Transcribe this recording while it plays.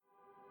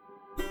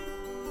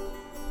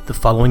The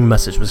following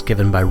message was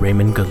given by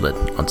Raymond Goodlett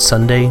on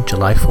Sunday,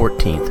 July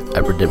 14th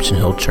at Redemption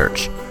Hill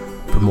Church.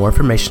 For more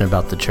information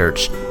about the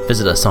church,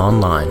 visit us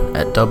online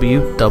at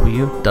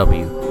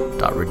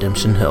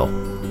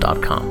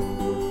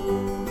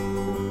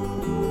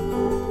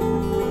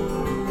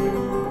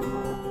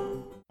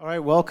www.redemptionhill.com. All right,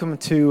 welcome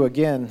to,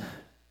 again,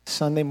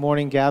 Sunday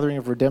morning gathering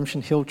of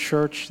Redemption Hill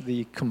Church,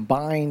 the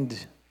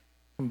combined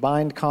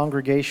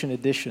congregation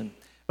edition.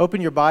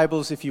 Open your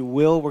Bibles, if you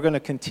will. We're going to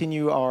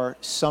continue our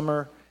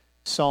summer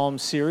Psalm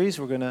series.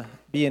 We're going to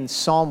be in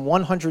Psalm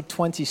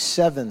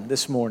 127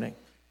 this morning.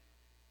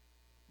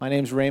 My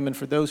name's Raymond.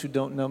 For those who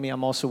don't know me,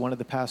 I'm also one of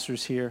the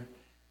pastors here.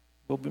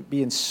 We'll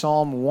be in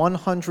Psalm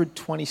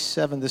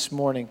 127 this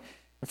morning.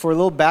 And for a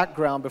little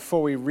background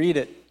before we read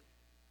it,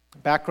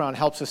 background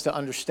helps us to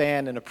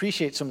understand and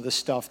appreciate some of the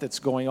stuff that's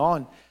going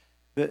on.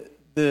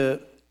 The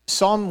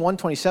Psalm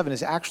 127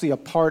 is actually a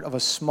part of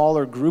a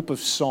smaller group of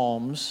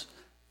psalms,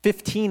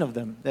 15 of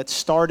them, that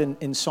start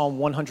in Psalm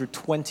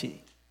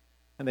 120.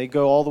 And they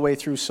go all the way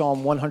through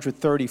Psalm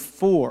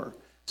 134.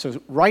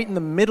 So right in the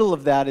middle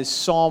of that is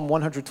Psalm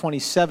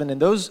 127.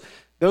 And those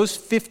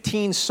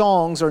 15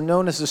 songs are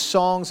known as the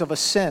songs of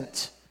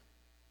ascent.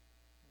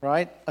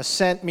 Right?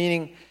 Ascent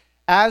meaning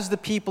as the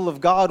people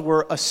of God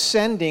were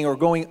ascending or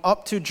going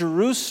up to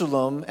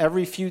Jerusalem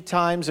every few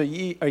times a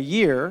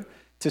year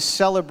to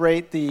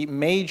celebrate the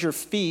major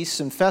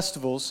feasts and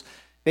festivals,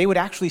 they would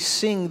actually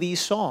sing these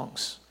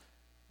songs.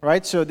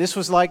 Right? So this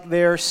was like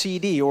their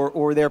CD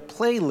or their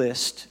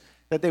playlist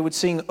that they would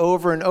sing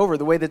over and over,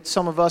 the way that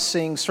some of us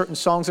sing certain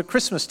songs at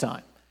Christmas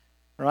time,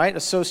 right,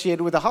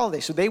 associated with the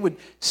holiday. So they would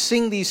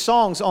sing these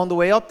songs on the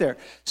way up there.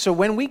 So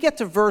when we get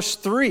to verse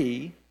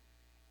 3,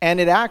 and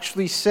it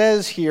actually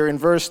says here in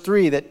verse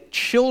 3 that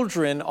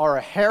children are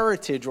a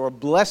heritage or a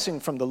blessing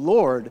from the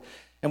Lord,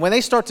 and when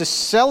they start to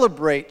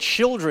celebrate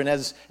children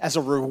as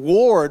a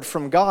reward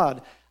from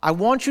God, I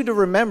want you to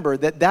remember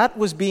that that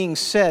was being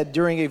said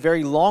during a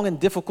very long and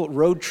difficult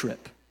road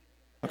trip.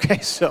 Okay,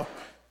 so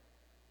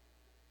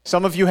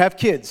some of you have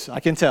kids, I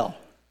can tell.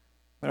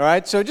 All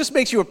right, so it just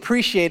makes you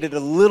appreciate it a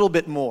little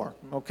bit more.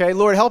 Okay,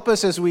 Lord, help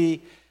us as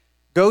we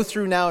go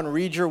through now and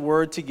read your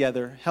word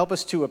together. Help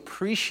us to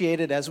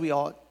appreciate it as we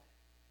ought.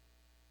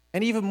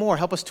 And even more,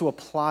 help us to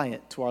apply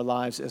it to our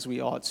lives as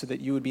we ought, so that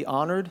you would be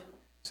honored,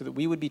 so that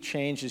we would be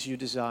changed as you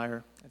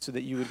desire, and so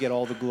that you would get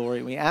all the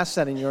glory. We ask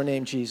that in your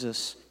name,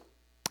 Jesus.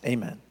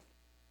 Amen.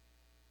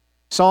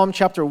 Psalm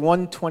chapter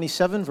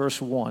 127, verse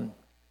 1.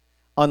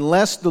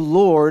 Unless the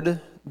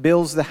Lord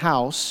builds the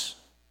house,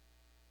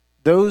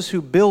 those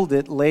who build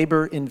it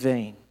labor in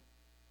vain.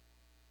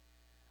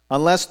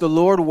 Unless the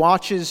Lord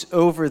watches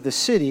over the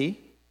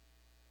city,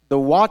 the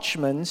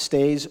watchman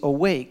stays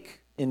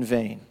awake in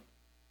vain.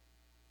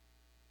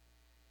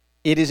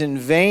 It is in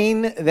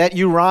vain that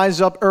you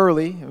rise up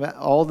early.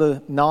 All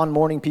the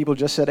non-morning people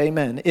just said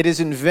amen. It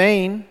is in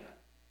vain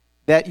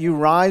that you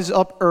rise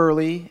up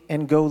early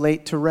and go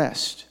late to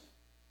rest,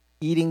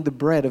 eating the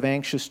bread of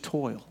anxious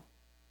toil.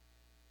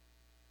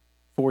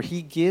 For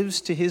he gives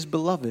to his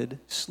beloved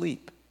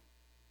sleep.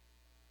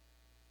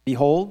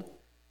 Behold,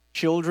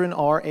 children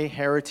are a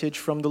heritage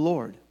from the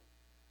Lord,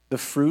 the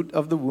fruit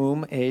of the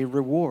womb a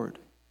reward.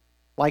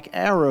 Like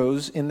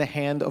arrows in the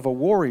hand of a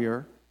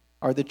warrior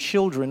are the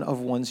children of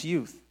one's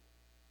youth.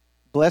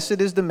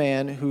 Blessed is the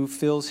man who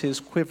fills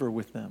his quiver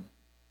with them.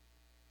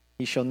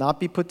 He shall not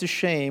be put to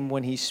shame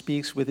when he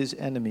speaks with his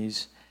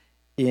enemies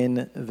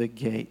in the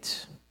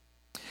gate.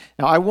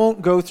 Now, I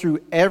won't go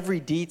through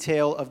every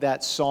detail of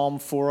that psalm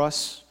for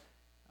us,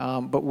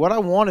 but what I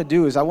want to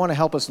do is I want to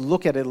help us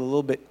look at it a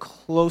little bit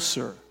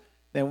closer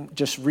than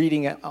just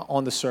reading it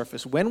on the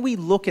surface. When we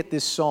look at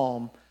this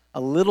psalm a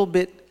little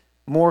bit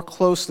more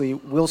closely,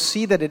 we'll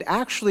see that it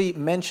actually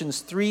mentions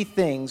three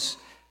things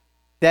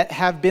that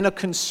have been a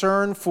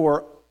concern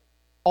for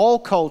all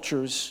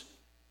cultures,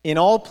 in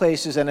all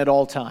places, and at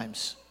all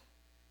times.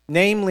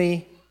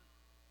 Namely,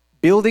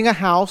 building a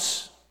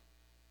house,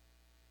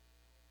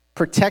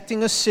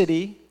 protecting a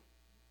city,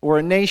 or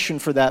a nation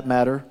for that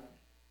matter,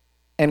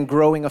 and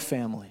growing a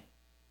family.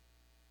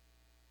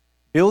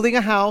 Building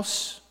a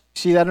house,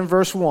 see that in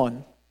verse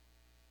 1.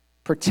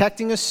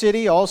 Protecting a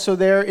city, also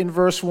there in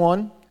verse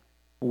 1.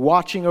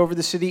 Watching over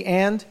the city,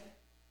 and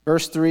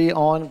verse 3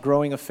 on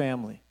growing a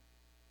family.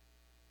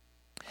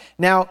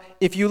 Now,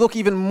 if you look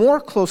even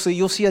more closely,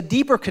 you'll see a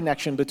deeper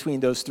connection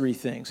between those three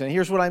things. And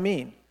here's what I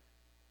mean.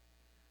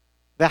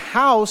 The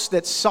house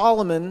that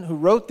Solomon, who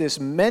wrote this,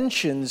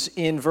 mentions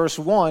in verse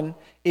 1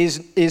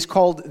 is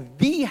called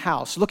the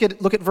house. Look at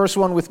verse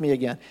 1 with me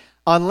again.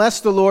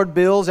 Unless the Lord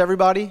builds,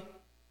 everybody,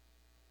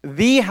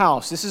 the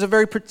house. This is a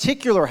very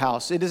particular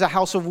house. It is a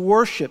house of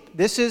worship.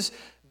 This is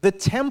the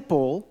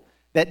temple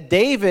that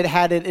David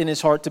had it in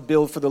his heart to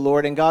build for the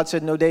Lord. And God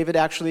said, no, David,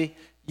 actually,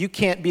 you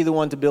can't be the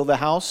one to build the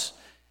house.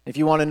 If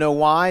you want to know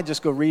why,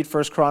 just go read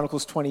 1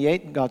 Chronicles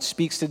 28. God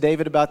speaks to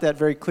David about that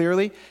very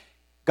clearly.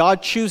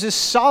 God chooses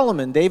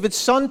Solomon, David's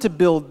son, to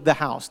build the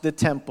house, the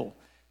temple.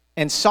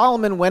 And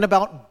Solomon went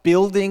about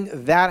building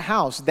that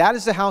house. That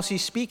is the house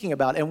he's speaking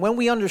about. And when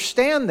we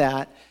understand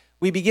that,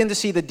 we begin to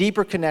see the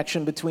deeper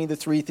connection between the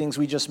three things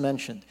we just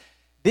mentioned.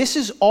 This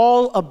is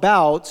all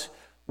about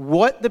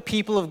what the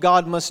people of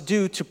God must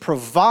do to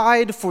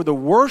provide for the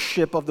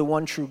worship of the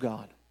one true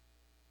God.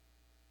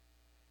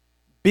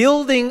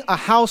 Building a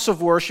house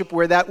of worship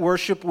where that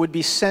worship would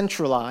be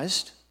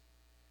centralized,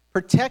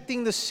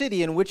 protecting the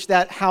city in which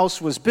that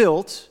house was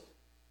built,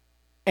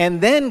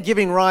 and then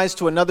giving rise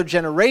to another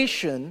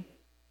generation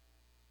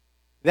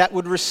that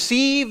would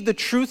receive the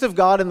truth of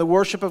God and the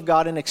worship of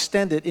God and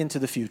extend it into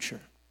the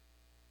future.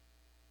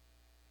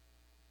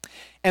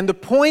 And the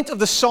point of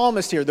the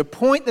psalmist here, the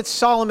point that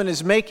Solomon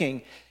is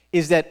making,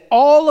 is that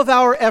all of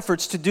our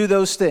efforts to do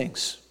those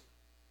things,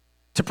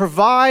 to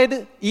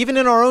provide, even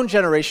in our own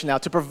generation now,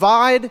 to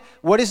provide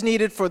what is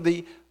needed for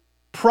the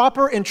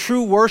proper and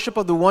true worship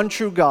of the one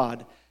true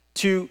God,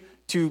 to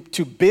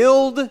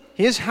build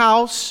his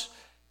house,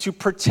 to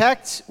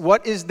protect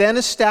what is then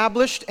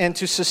established and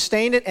to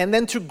sustain it, and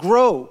then to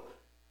grow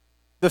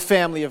the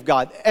family of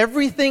God.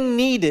 Everything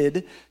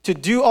needed to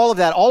do all of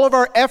that, all of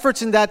our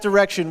efforts in that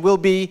direction will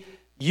be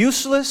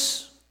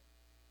useless,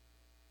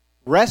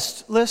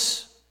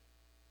 restless,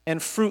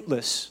 and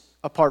fruitless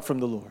apart from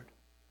the Lord.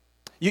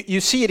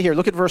 You see it here.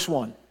 Look at verse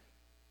 1.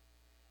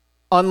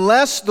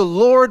 Unless the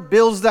Lord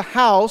builds the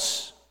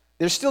house,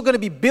 there's still going to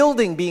be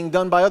building being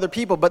done by other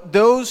people, but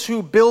those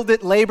who build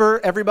it labor,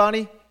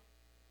 everybody,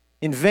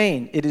 in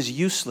vain. It is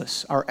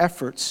useless. Our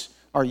efforts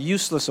are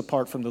useless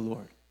apart from the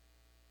Lord.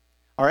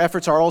 Our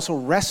efforts are also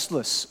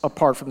restless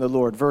apart from the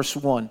Lord. Verse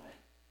 1.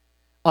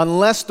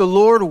 Unless the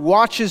Lord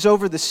watches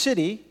over the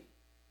city,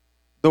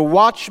 the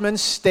watchman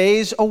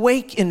stays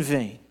awake in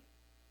vain.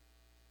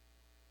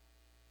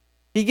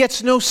 He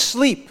gets no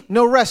sleep,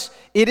 no rest.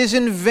 It is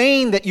in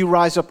vain that you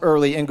rise up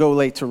early and go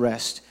late to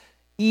rest,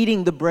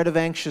 eating the bread of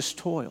anxious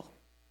toil.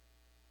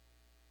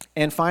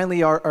 And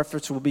finally, our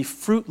efforts will be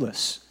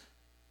fruitless.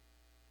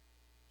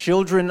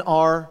 Children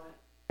are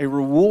a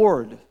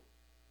reward,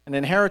 an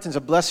inheritance,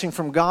 a blessing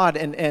from God,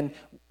 and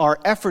our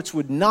efforts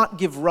would not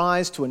give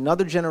rise to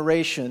another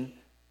generation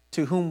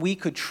to whom we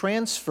could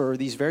transfer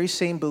these very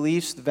same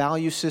beliefs, the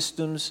value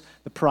systems,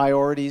 the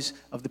priorities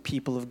of the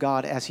people of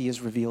God as he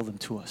has revealed them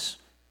to us.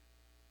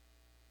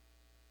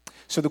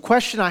 So the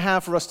question I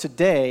have for us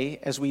today,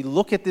 as we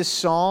look at this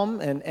psalm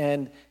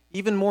and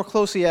even more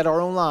closely at our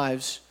own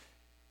lives,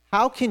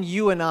 how can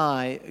you and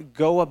I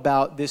go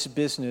about this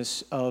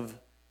business of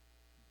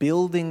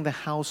building the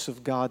house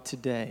of God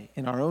today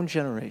in our own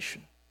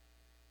generation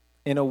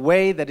in a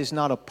way that is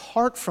not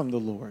apart from the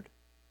Lord,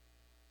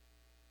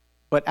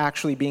 but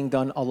actually being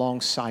done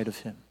alongside of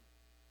him?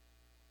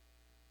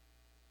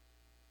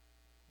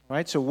 All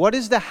right, so what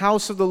is the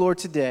house of the Lord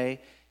today?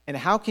 And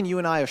how can you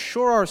and I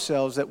assure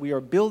ourselves that we are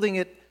building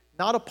it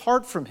not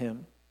apart from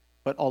him,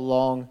 but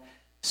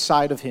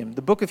alongside of him?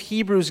 The book of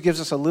Hebrews gives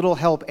us a little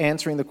help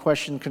answering the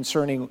question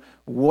concerning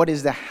what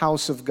is the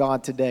house of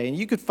God today. And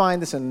you could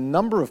find this in a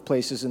number of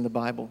places in the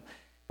Bible.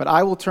 But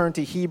I will turn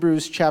to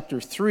Hebrews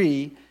chapter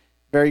 3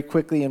 very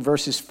quickly in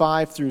verses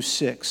 5 through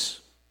 6.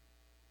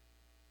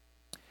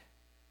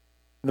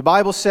 The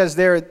Bible says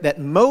there that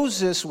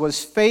Moses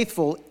was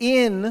faithful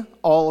in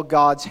all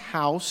God's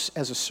house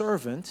as a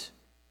servant,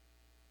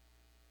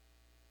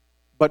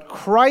 but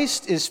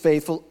Christ is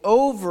faithful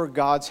over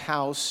God's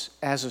house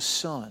as a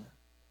son.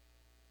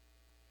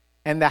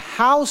 And the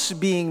house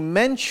being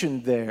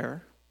mentioned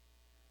there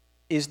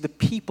is the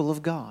people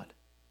of God.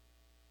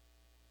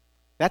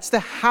 That's the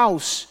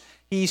house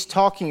he's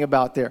talking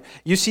about there.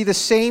 You see the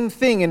same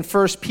thing in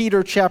 1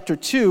 Peter chapter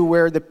 2,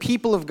 where the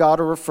people of God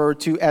are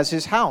referred to as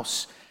his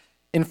house.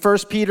 In 1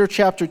 Peter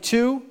chapter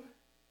 2,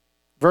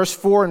 verse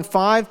 4 and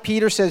 5,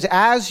 Peter says,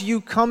 as you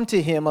come to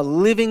him, a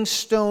living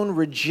stone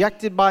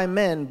rejected by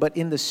men, but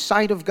in the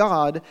sight of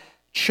God,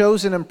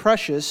 chosen and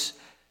precious,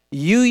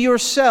 you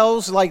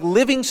yourselves, like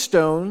living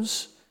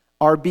stones,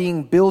 are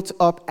being built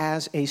up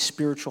as a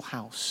spiritual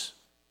house.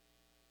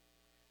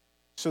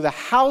 So the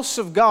house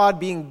of God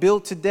being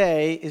built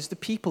today is the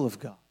people of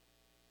God.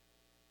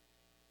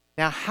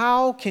 Now,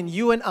 how can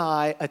you and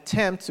I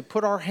attempt to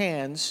put our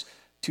hands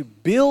to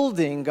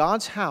building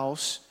God's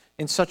house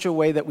in such a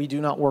way that we do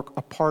not work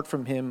apart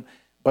from him,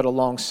 but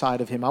alongside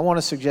of him? I want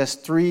to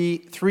suggest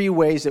three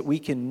ways that we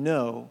can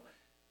know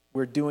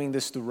we're doing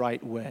this the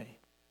right way.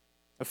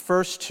 The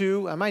first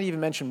two, I might even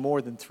mention more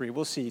than three.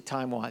 We'll see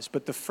time-wise.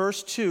 But the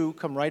first two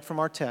come right from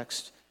our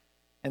text,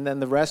 and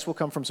then the rest will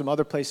come from some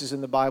other places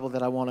in the Bible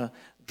that I want to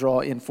draw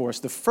in for us.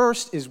 The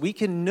first is we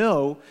can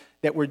know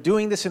that we're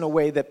doing this in a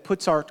way that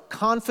puts our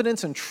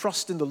confidence and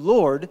trust in the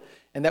Lord,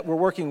 and that we're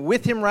working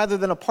with him rather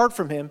than apart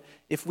from him,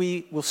 if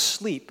we will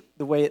sleep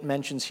the way it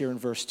mentions here in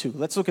verse 2.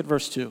 Let's look at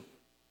verse 2.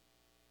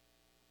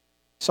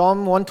 Psalm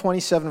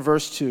 127,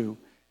 verse 2.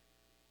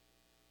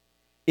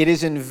 It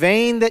is in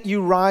vain that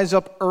you rise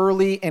up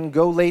early and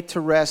go late to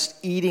rest,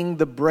 eating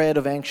the bread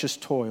of anxious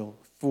toil,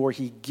 for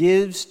he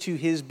gives to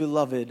his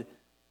beloved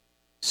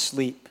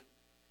sleep.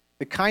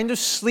 The kind of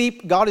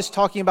sleep God is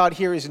talking about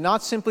here is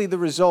not simply the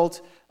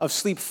result of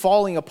sleep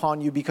falling upon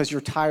you because you're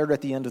tired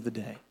at the end of the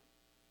day.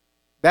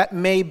 That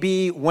may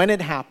be when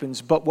it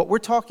happens, but what we're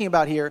talking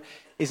about here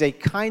is a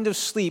kind of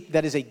sleep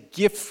that is a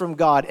gift from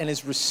God and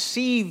is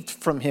received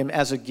from Him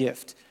as a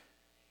gift.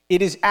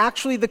 It is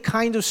actually the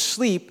kind of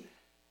sleep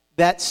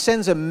that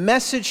sends a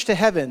message to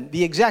heaven,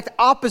 the exact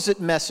opposite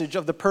message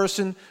of the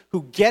person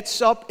who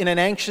gets up in an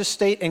anxious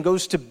state and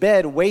goes to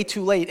bed way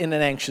too late in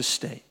an anxious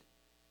state.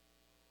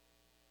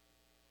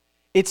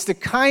 It's the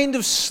kind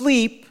of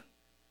sleep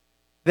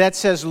that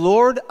says,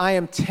 Lord, I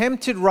am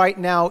tempted right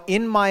now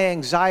in my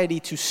anxiety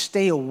to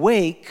stay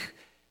awake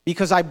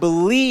because I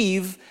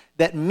believe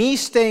that me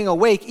staying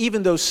awake,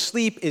 even though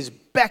sleep is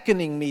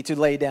beckoning me to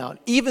lay down,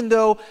 even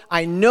though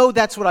I know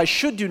that's what I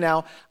should do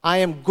now, I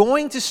am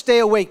going to stay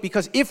awake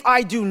because if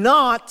I do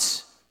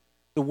not,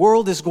 the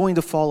world is going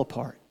to fall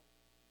apart.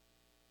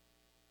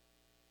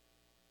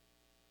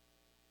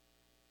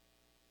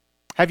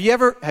 Have you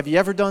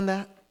ever done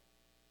that?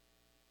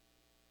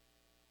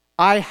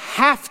 I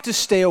have to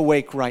stay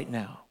awake right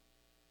now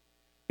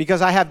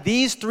because I have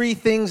these 3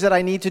 things that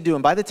I need to do.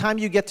 And by the time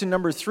you get to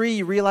number 3,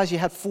 you realize you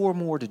have 4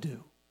 more to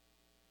do.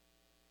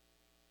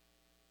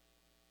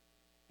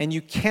 And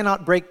you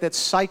cannot break that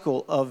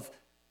cycle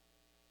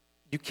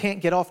you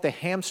can't get off the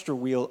hamster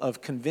wheel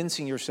of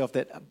convincing yourself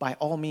that by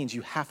all means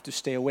you have to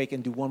stay awake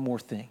and do one more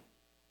thing.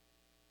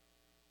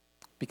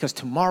 Because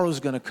tomorrow's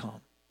going to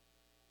come.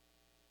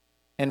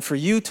 And for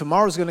you,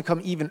 tomorrow's going to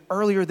come even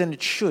earlier than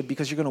it should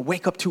because you're going to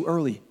wake up too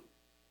early.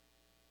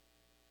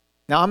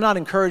 Now, I'm not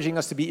encouraging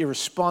us to be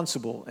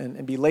irresponsible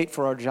and be late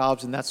for our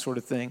jobs and that sort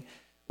of thing,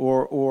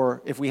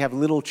 or if we have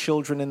little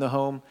children in the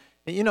home.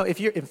 You know, if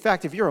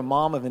you're a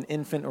mom of an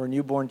infant or a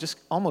newborn, just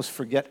almost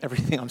forget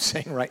everything I'm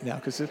saying right now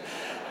because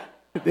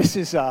this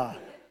is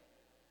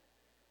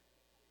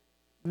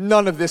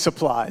none of this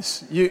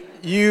applies.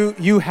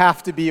 You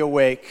have to be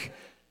awake,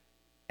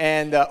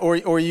 and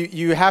or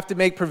you have to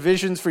make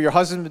provisions for your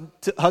husband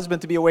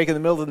to be awake in the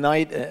middle of the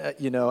night.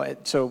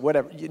 So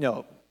whatever,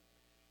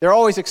 there are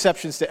always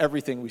exceptions to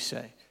everything we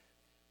say.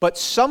 But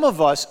some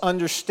of us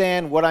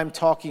understand what I'm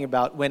talking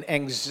about when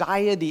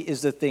anxiety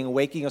is the thing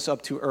waking us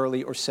up too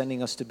early or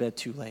sending us to bed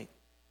too late.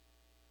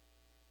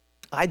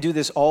 I do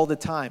this all the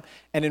time.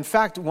 And in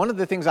fact, one of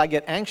the things I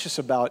get anxious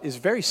about is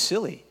very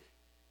silly.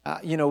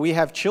 We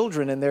have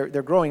children and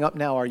they're growing up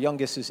now. Our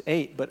youngest is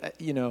 8, but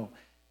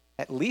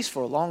at least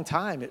for a long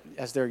time,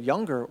 as they're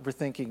younger, we're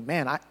thinking,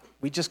 man,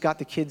 we just got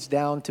the kids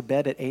down to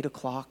bed at 8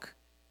 o'clock.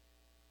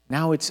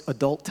 Now it's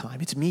adult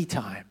time. It's me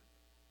time.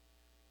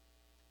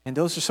 And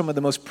those are some of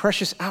the most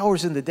precious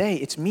hours in the day.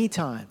 It's me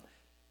time.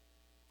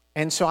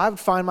 And so I would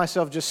find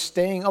myself just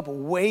staying up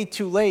way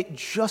too late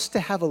just to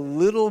have a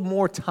little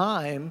more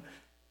time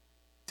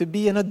to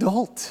be an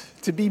adult,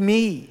 to be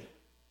me,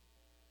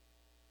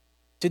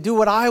 to do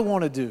what I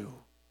want to do.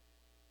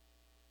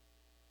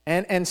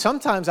 And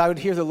sometimes I would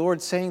hear the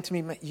Lord saying to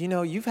me,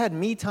 you've had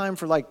me time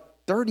for like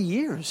 30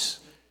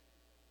 years.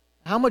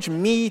 How much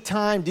me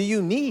time do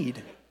you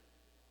need?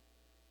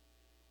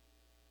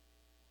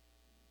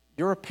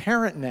 You're a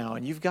parent now,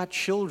 and you've got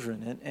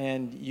children,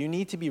 and you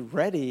need to be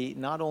ready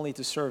not only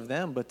to serve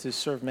them, but to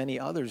serve many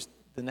others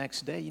the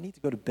next day. You need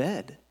to go to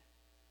bed.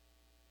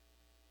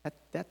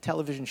 That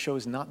television show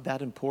is not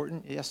that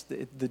important. Yes,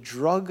 the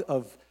drug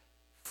of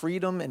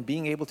freedom and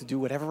being able to do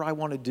whatever I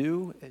want to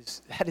do,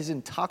 that is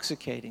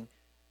intoxicating.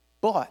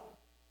 But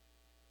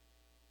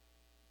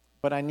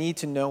I need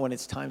to know when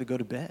it's time to go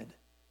to bed.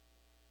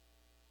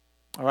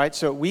 All right,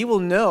 so we will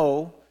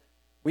know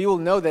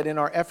that in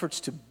our efforts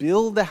to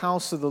build the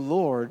house of the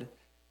Lord,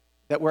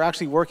 that we're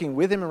actually working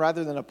with Him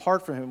rather than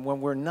apart from Him,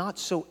 when we're not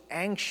so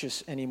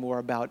anxious anymore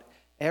about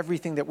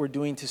everything that we're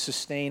doing to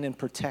sustain and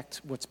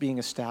protect what's being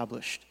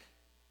established,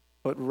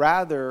 but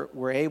rather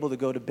we're able to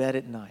go to bed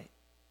at night.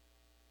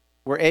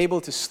 We're able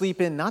to sleep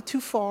in not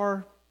too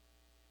far,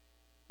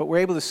 but we're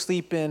able to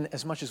sleep in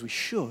as much as we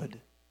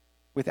should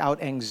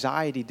without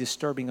anxiety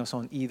disturbing us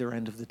on either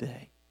end of the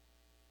day.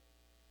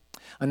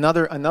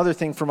 Another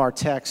thing from our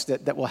text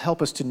that will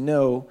help us to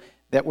know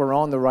that we're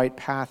on the right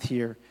path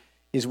here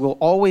is we'll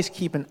always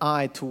keep an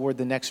eye toward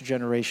the next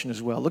generation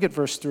as well. Look at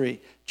verse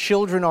 3.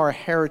 Children are a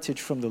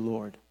heritage from the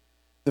Lord,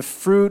 the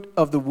fruit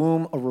of the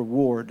womb a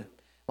reward.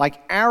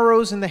 Like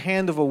arrows in the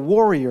hand of a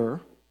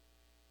warrior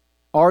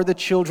are the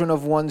children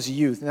of one's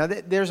youth. Now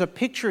there's a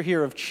picture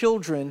here of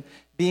children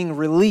being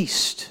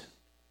released.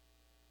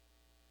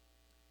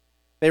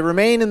 They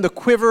remain in the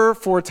quiver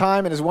for a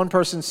time, and as one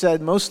person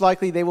said, most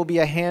likely they will be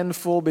a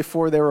handful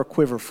before they're a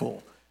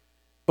quiverful.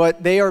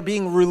 But they are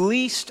being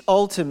released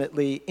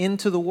ultimately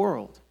into the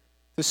world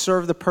to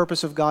serve the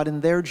purpose of God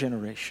in their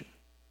generation.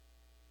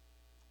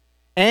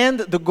 And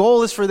the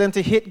goal is for them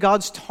to hit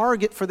God's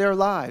target for their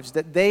lives,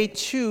 that they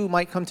too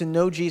might come to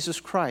know Jesus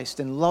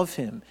Christ and love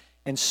Him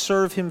and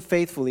serve Him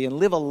faithfully and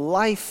live a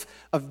life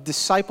of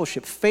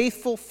discipleship,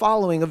 faithful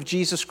following of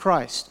Jesus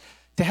Christ,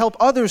 to help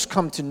others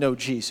come to know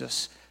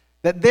Jesus,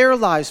 that their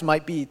lives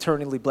might be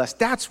eternally blessed.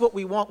 That's what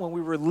we want when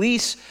we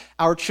release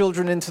our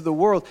children into the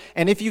world.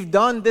 And if you've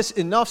done this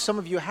enough, some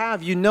of you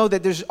have, you know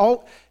that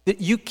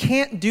that you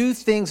can't do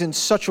things in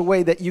such a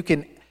way that you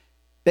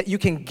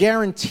can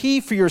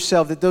guarantee for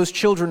yourself that those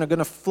children are going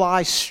to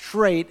fly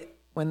straight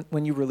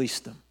when you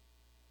release them.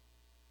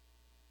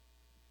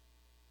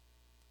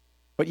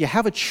 But you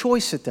have a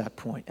choice at that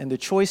point, and the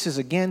choice is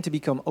again to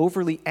become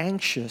overly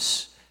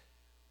anxious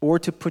or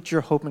to put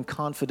your hope and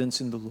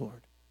confidence in the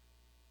Lord.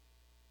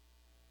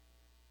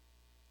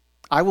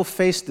 I will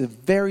face the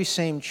very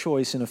same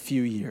choice in a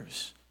few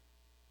years.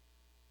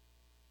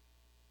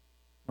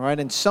 All right,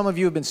 and some of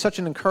you have been such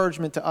an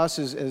encouragement to us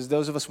as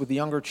those of us with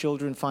younger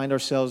children find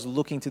ourselves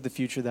looking to the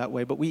future that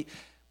way. But we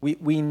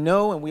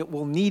know and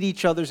we'll need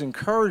each other's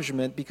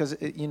encouragement because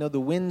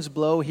the winds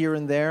blow here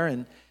and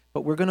there,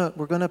 but we're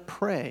gonna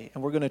pray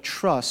and we're gonna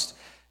trust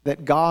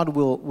that God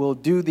will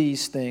do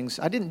these things.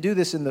 I didn't do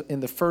this in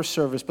the first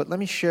service, but let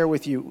me share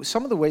with you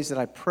some of the ways that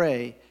I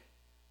pray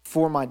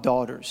for my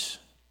daughters.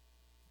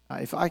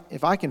 If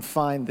I can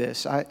find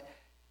this, I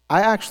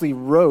actually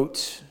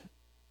wrote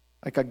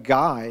like a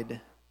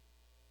guide.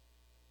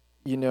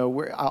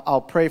 Where I'll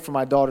pray for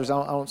my daughters.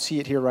 I don't see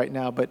it here right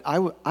now, but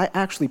I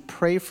actually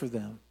pray for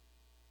them.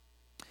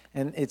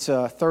 And it's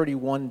a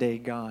 31-day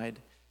guide.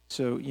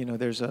 So,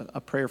 there's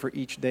a prayer for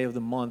each day of the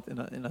month in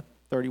a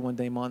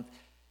 31-day month.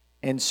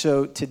 And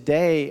so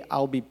today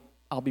I'll be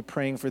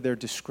praying for their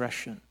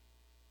discretion.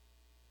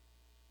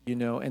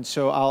 And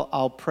so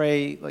I'll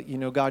pray,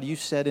 God, you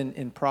said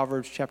in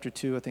Proverbs chapter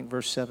 2, I think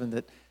verse 7,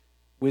 that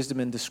wisdom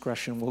and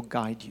discretion will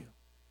guide you.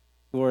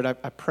 Lord, I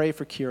pray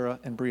for Kira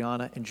and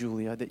Brianna and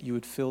Julia that you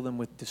would fill them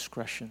with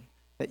discretion,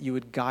 that you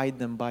would guide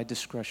them by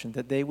discretion,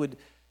 that they would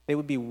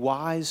be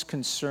wise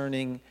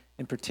concerning,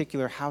 in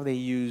particular, how they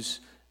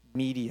use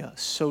media,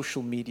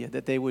 social media,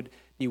 that they would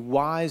be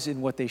wise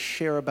in what they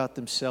share about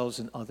themselves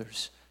and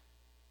others,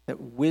 that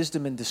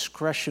wisdom and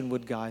discretion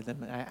would guide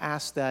them. And I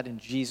ask that in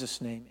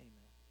Jesus' name, amen.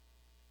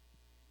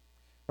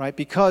 Right?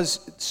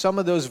 Because some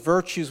of those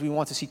virtues we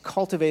want to see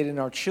cultivated in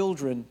our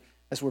children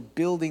as we're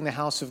building the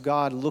house of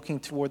God, looking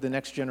toward the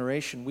next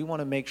generation, we want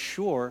to make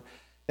sure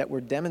that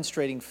we're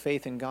demonstrating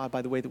faith in God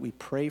by the way that we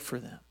pray for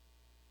them,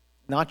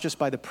 not just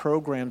by the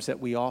programs that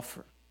we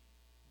offer,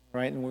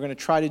 right? And we're going to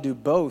try to do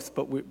both,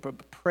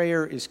 but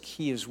prayer is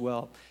key as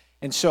well.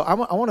 And so I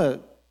want to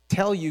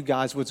tell you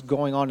guys what's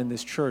going on in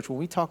this church. When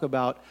we talk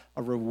about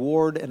a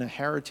reward and a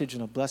heritage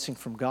and a blessing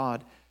from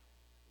God,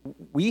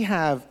 we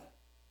have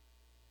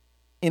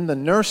in the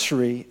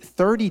nursery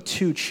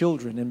 32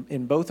 children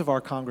in both of our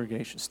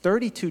congregations,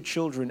 32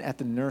 children at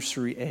the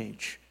nursery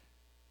age,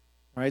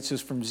 right? So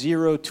it's from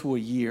 0 to a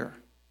year.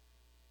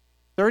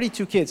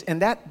 32 kids,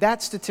 and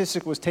that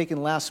statistic was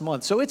taken last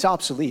month, so it's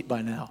obsolete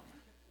by now.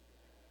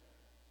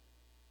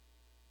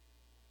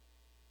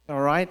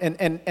 All right,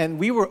 and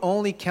we were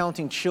only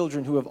counting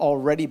children who have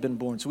already been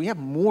born, so we have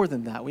more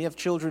than that. We have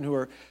children who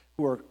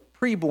are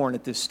preborn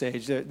at this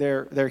stage.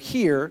 They're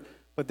here,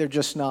 but they're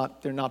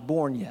not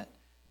born yet.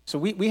 So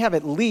we have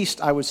at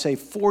least, I would say,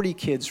 40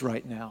 kids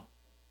right now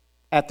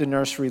at the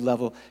nursery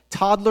level.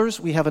 Toddlers,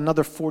 we have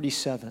another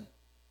 47.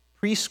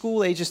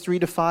 Preschool, ages 3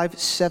 to 5,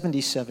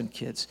 77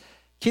 kids.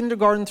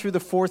 Kindergarten through the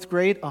 4th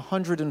grade,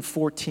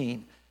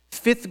 114.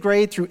 5th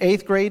grade through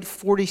 8th grade,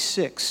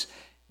 46.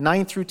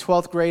 9th through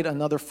 12th grade,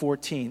 another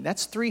 14.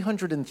 That's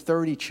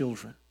 330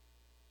 children.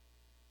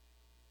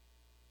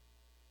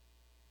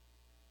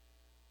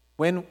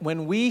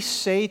 When we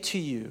say to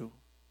you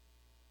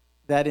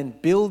that in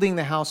building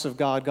the house of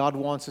God, God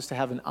wants us to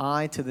have an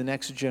eye to the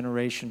next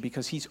generation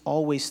because he's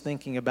always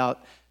thinking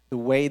about the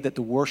way that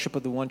the worship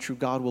of the one true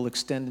God will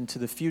extend into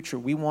the future.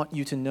 We want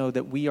you to know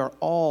that we are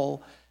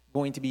all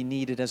going to be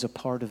needed as a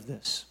part of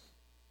this.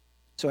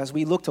 So as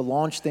we look to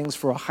launch things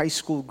for a high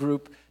school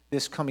group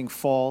this coming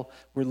fall,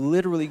 we're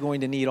literally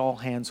going to need all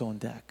hands on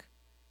deck.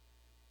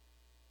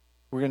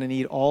 We're going to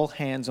need all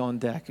hands on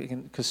deck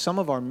because some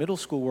of our middle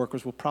school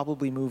workers will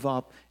probably move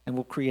up and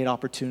we'll create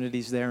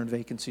opportunities there and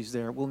vacancies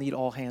there. We'll need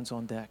all hands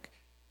on deck.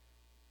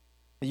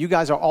 You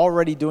guys are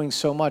already doing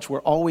so much.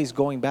 We're always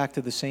going back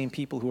to the same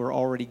people who are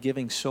already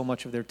giving so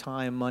much of their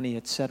time, money,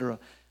 etc.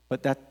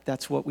 But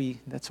that's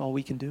all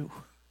we can do.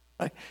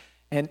 Right?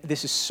 And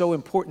this is so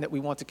important that we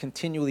want to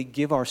continually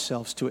give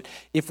ourselves to it.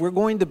 If we're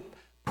going to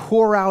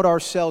pour out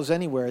ourselves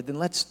anywhere, then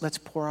let's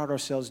pour out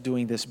ourselves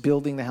doing this,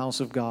 building the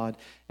house of God.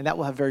 And that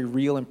will have very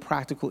real and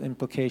practical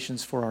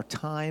implications for our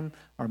time,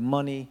 our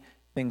money,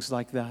 things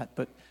like that.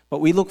 But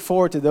we look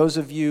forward to those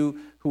of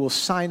you who will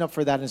sign up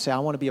for that and say, I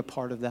want to be a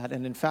part of that.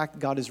 And in fact,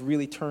 God has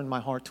really turned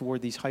my heart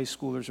toward these high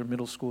schoolers or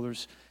middle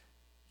schoolers,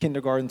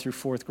 kindergarten through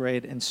 4th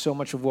grade, and so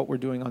much of what we're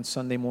doing on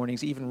Sunday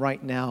mornings, even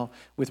right now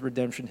with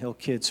Redemption Hill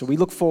Kids. So we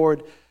look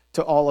forward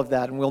to all of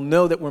that. And we'll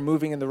know that we're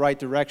moving in the right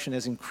direction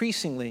as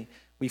increasingly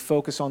we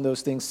focus on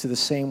those things to the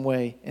same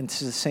way and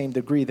to the same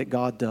degree that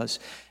God does.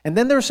 And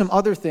then there are some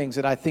other things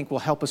that I think will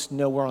help us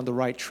know we're on the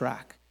right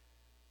track.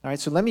 All right,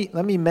 so let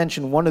me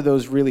mention one of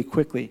those really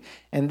quickly,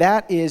 and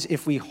that is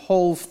if we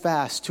hold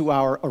fast to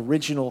our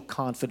original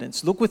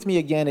confidence. Look with me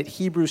again at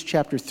Hebrews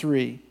chapter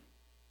 3,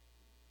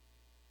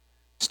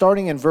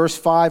 starting in verse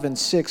 5 and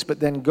 6, but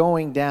then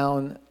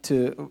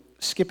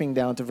skipping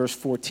down to verse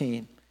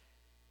 14.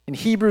 In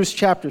Hebrews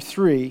chapter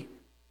 3,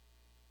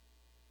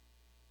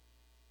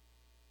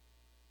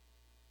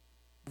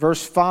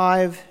 verse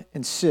 5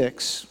 and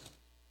 6,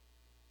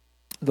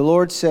 the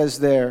Lord says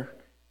there,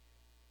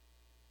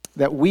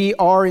 that we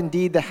are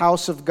indeed the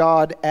house of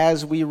God,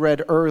 as we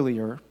read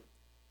earlier,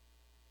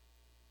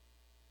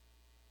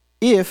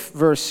 if,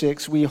 verse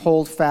 6, we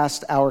hold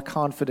fast our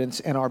confidence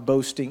and our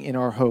boasting in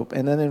our hope.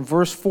 And then in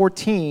verse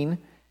 14,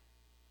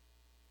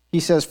 he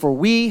says, for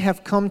we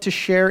have come to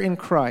share in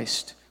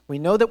Christ. We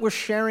know that we're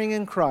sharing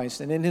in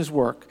Christ and in his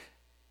work,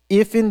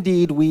 if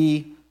indeed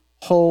we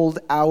hold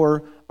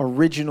our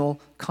original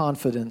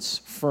confidence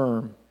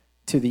firm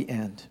to the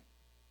end.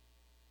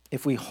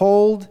 If we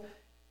hold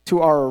to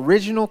our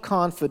original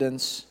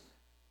confidence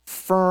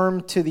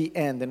firm to the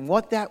end, and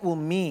what that will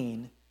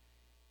mean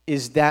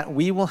is that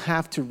we will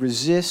have to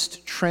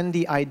resist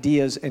trendy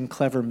ideas and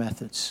clever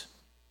methods.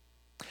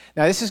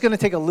 Now, this is going to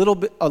take a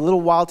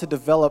little while to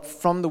develop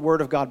from the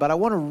Word of God, but I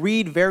want to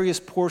read various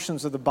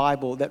portions of the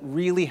Bible that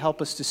really help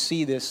us to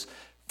see this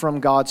from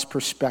God's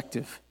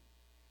perspective.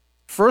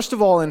 First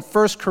of all, in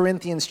 1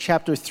 Corinthians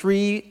chapter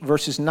 3,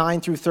 verses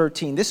 9 through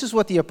 13, this is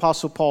what the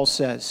Apostle Paul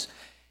says.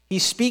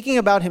 He's speaking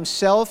about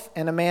himself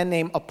and a man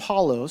named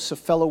Apollos, a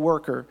fellow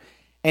worker.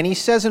 And he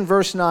says in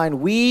verse 9,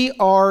 we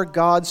are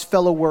God's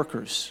fellow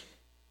workers.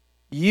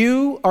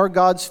 You are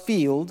God's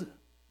field,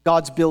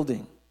 God's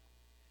building.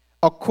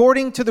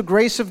 According to the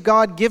grace of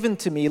God given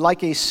to me,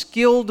 like a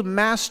skilled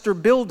master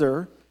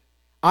builder,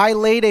 I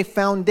laid a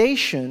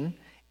foundation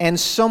and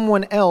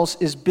someone else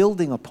is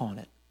building upon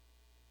it.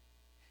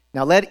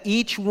 Now let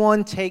each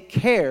one take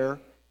care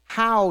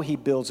how he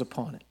builds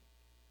upon it.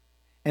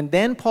 And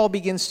then Paul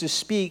begins to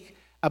speak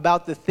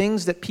about the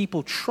things that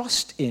people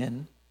trust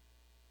in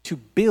to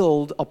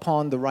build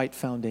upon the right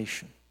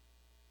foundation.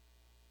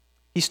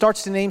 He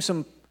starts to name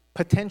some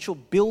potential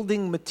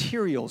building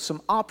materials,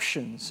 some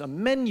options, a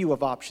menu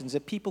of options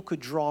that people could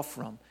draw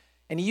from.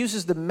 And he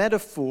uses the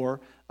metaphor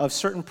of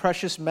certain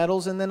precious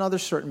metals and then other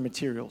certain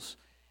materials.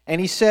 And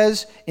he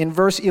says in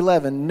verse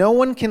 11, no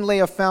one can lay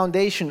a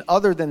foundation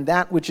other than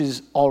that which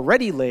is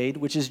already laid,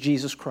 which is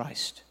Jesus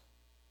Christ.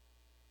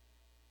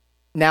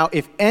 Now,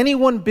 if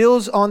anyone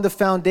builds on the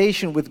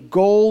foundation with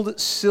gold,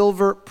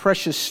 silver,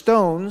 precious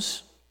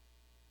stones,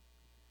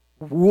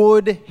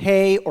 wood,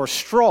 hay, or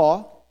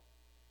straw,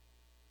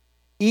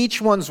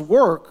 each one's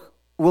work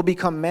will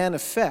become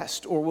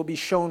manifest or will be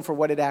shown for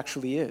what it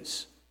actually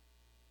is.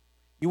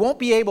 You won't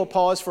be able,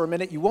 pause for a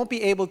minute, you won't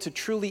be able to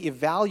truly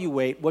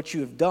evaluate what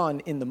you have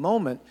done in the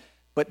moment,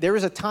 but there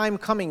is a time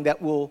coming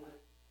that will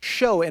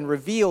show and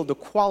reveal the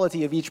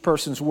quality of each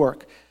person's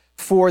work.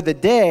 For the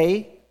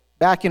day,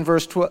 back in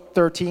verse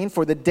 13,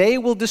 for the day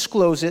will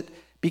disclose it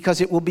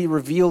because it will be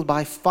revealed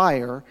by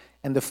fire,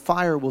 and the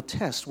fire will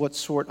test what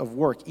sort of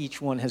work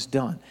each one has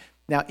done.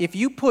 Now, if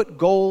you put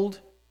gold,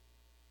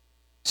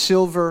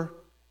 silver,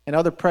 and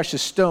other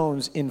precious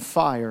stones in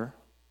fire,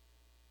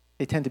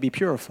 they tend to be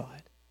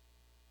purified.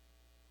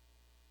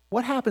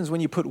 What happens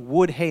when you put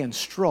wood, hay, and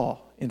straw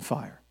in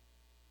fire?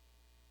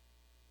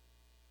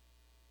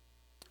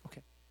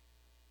 Okay.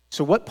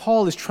 So what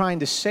Paul is trying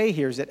to say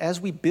here is that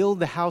as we build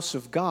the house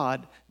of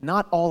God,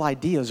 not all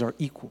ideas are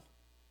equal.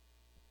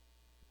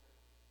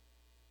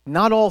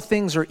 Not all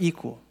things are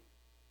equal.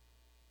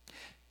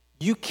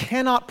 You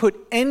cannot put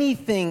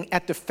anything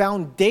at the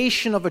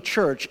foundation of a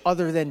church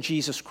other than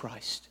Jesus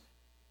Christ.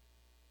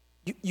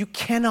 You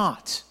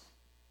cannot.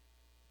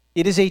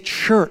 It is a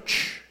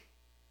church.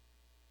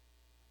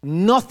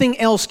 Nothing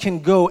else can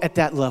go at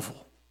that level.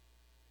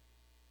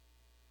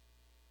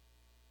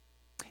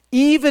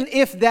 Even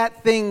if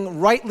that thing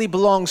rightly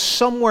belongs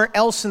somewhere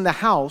else in the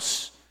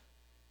house,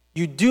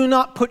 you do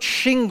not put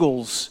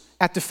shingles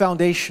at the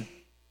foundation.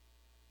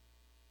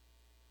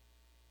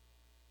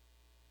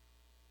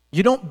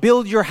 You don't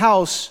build your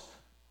house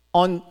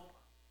on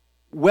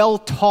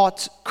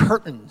well-taught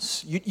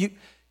curtains.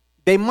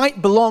 They might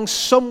belong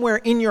somewhere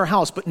in your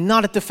house, but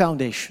not at the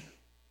foundation.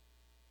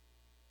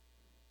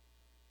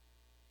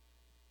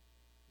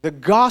 The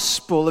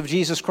gospel of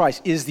Jesus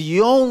Christ is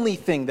the only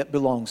thing that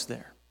belongs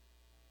there.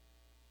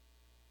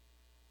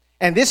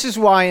 And this is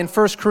why in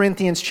 1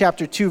 Corinthians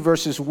chapter 2,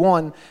 verses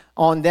 1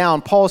 on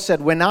down, Paul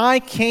said, when I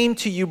came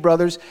to you,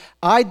 brothers,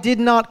 I did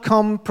not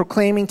come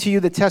proclaiming to you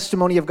the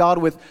testimony of God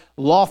with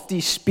lofty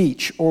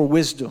speech or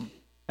wisdom.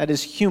 That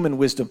is human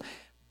wisdom.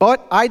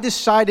 But I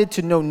decided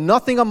to know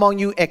nothing among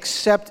you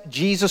except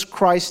Jesus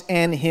Christ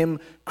and him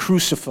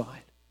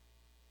crucified.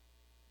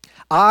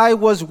 I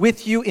was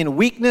with you in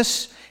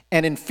weakness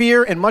and in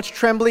fear and much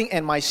trembling,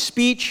 and my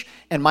speech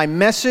and my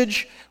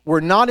message were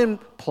not in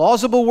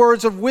plausible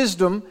words of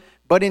wisdom,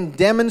 but in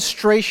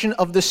demonstration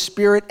of the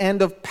Spirit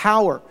and of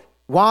power.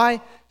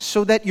 Why?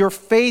 So that your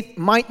faith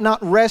might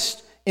not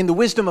rest in the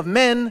wisdom of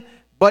men,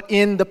 but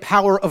in the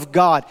power of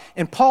God.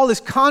 And Paul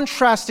is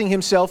contrasting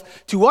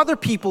himself to other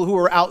people who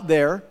are out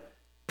there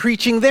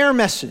preaching their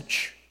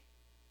message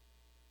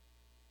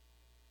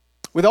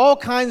with all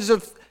kinds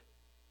of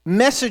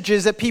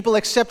messages that people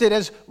accepted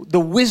as the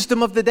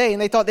wisdom of the day.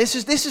 And they thought, this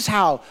is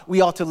how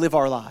we ought to live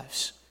our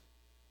lives.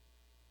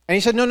 And he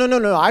said,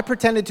 no. I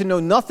pretended to know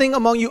nothing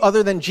among you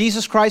other than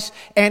Jesus Christ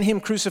and him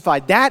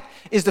crucified. That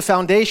is the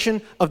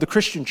foundation of the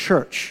Christian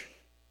church.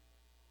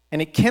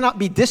 And it cannot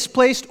be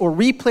displaced or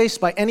replaced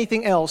by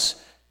anything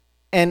else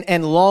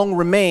and long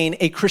remain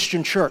a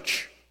Christian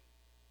church.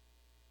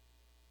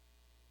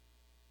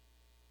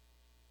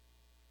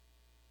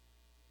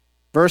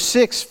 Verse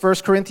 6, 1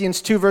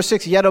 Corinthians 2, verse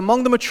 6, yet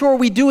among the mature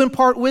we do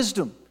impart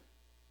wisdom,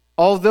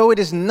 although it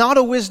is not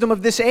a wisdom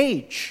of this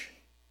age.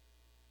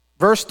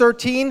 Verse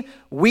 13,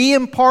 we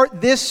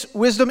impart this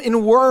wisdom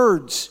in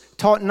words,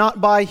 taught not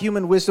by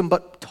human wisdom,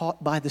 but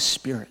taught by the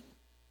Spirit.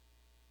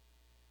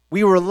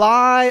 We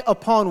rely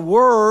upon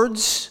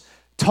words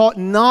taught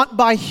not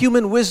by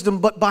human wisdom,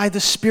 but by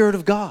the Spirit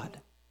of God.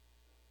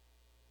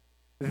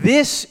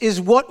 This is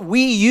what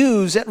we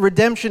use at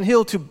Redemption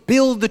Hill to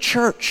build the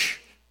church.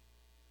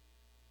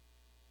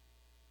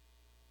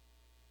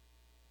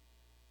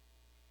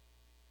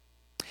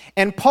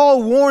 And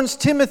Paul warns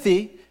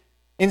Timothy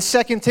in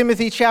 2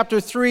 Timothy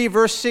chapter 3,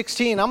 verse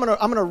 16. I'm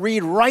going to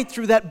read right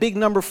through that big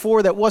number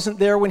 4 that wasn't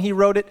there when he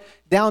wrote it,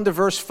 down to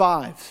verse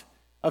 5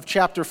 of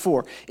chapter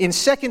 4. In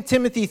 2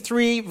 Timothy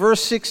 3,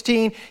 verse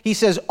 16, he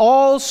says,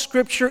 all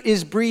Scripture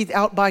is breathed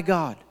out by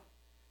God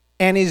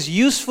and is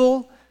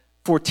useful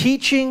for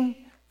teaching,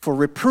 for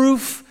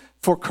reproof,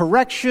 for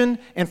correction,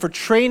 and for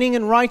training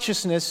in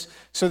righteousness,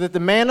 so that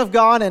the man of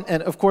God,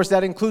 and of course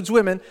that includes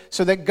women,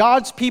 so that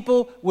God's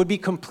people would be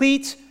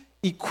complete,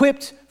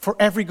 equipped for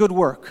every good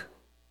work.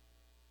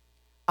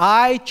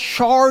 I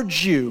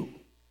charge you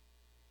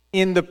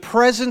in the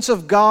presence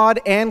of God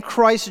and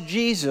Christ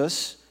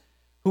Jesus,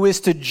 who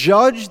is to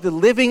judge the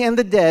living and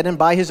the dead, and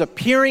by his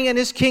appearing in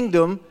his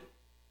kingdom,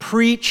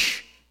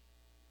 preach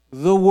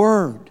the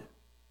word.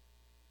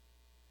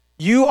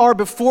 You are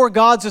before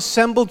God's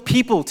assembled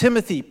people,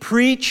 Timothy.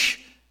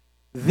 Preach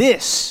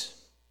this.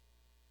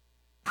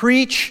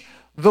 Preach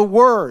the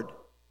word.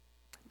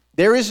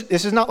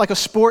 This is not like a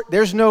sport.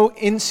 There's no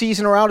in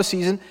season or out of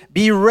season.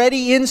 Be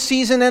ready in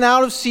season and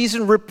out of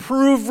season.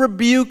 Reprove,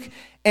 rebuke,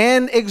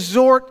 and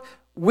exhort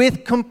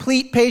with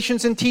complete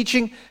patience and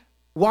teaching.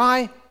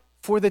 Why?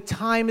 For the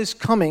time is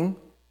coming,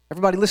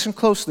 everybody listen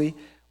closely,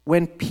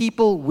 when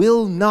people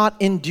will not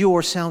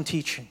endure sound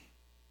teaching.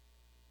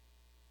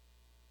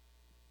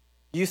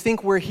 Do you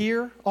think we're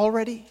here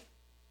already?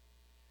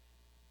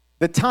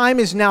 The time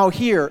is now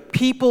here.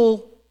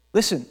 People,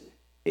 listen,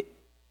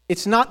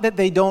 it's not that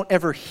they don't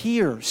ever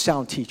hear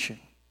sound teaching.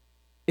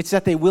 It's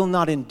that they will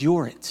not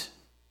endure it.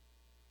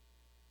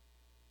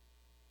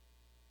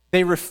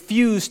 They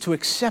refuse to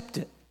accept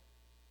it.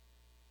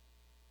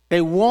 They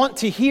want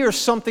to hear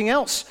something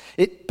else.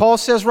 Paul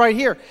says right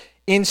here,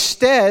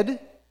 instead,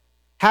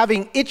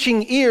 having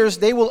itching ears,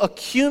 they will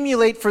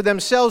accumulate for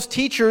themselves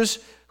teachers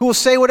who will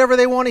say whatever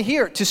they want to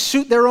hear to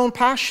suit their own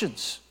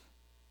passions.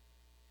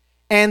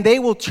 And they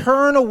will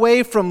turn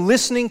away from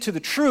listening to the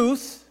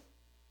truth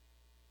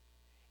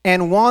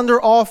and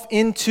wander off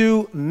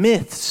into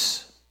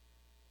myths.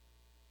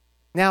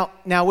 Now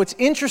what's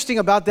interesting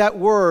about that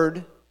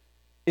word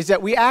is that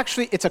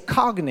it's a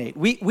cognate.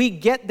 We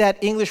get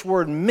that English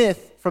word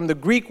myth from the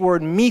Greek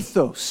word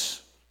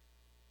mythos.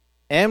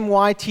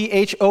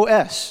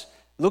 mythos.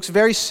 Looks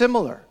very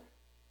similar.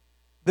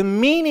 The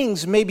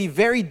meanings may be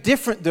very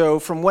different, though,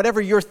 from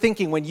whatever you're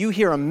thinking when you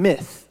hear a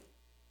myth.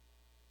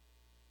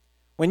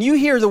 When you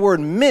hear the word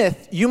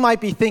myth, you might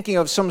be thinking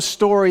of some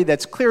story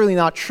that's clearly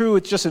not true.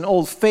 It's just an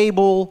old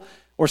fable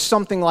or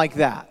something like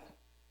that.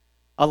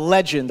 A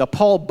legend, a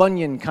Paul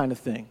Bunyan kind of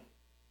thing.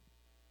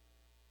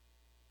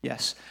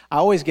 Yes, I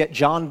always get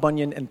John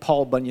Bunyan and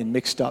Paul Bunyan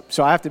mixed up,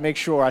 so I have to make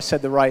sure I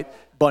said the right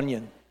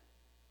Bunyan.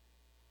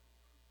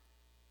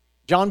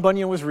 John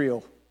Bunyan was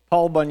real.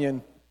 Paul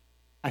Bunyan,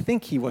 I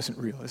think he wasn't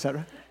real. Is that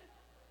right?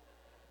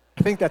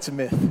 I think that's a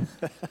myth.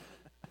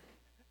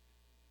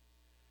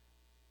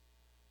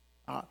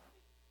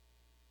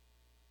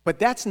 But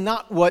that's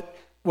not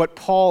what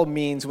Paul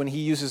means when he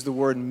uses the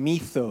word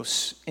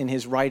mythos in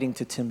his writing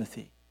to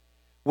Timothy.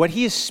 What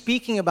he is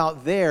speaking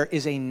about there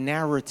is a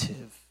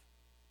narrative.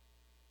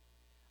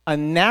 A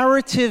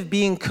narrative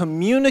being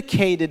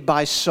communicated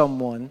by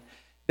someone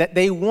that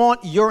they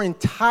want your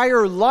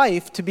entire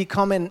life to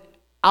become an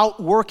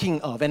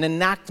outworking of, an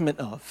enactment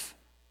of.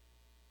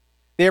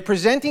 They are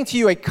presenting to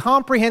you a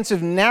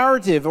comprehensive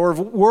narrative or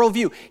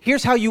worldview.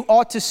 Here's how you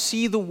ought to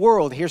see the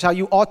world. Here's how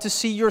you ought to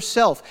see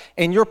yourself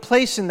and your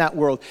place in that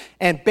world.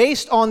 And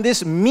based on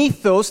this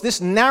mythos,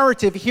 this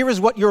narrative, here is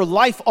what your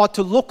life ought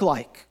to look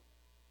like.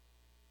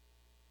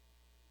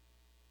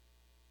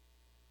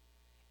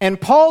 And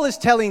Paul is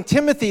telling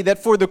Timothy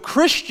that for the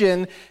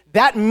Christian,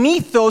 that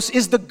mythos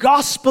is the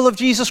gospel of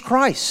Jesus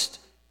Christ.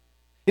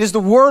 It is the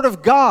word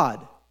of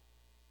God.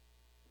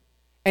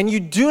 And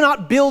you do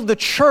not build the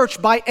church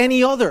by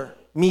any other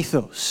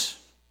mythos.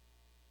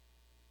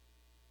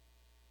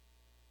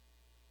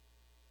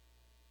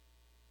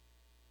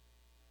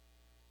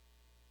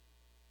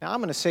 Now, I'm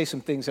going to say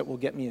some things that will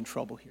get me in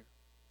trouble here.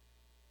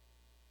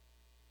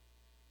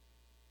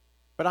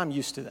 But I'm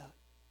used to that.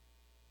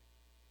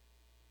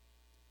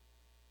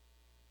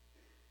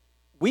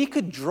 We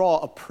could draw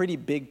a pretty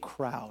big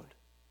crowd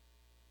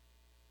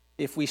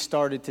if we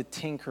started to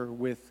tinker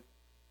with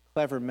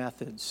clever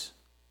methods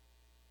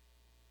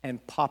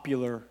and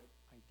popular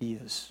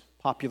ideas,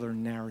 popular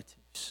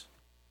narratives.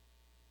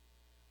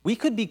 We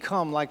could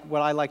become like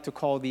what I like to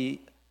call the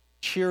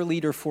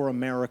cheerleader for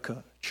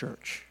America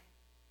church.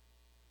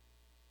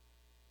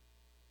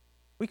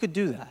 We could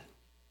do that.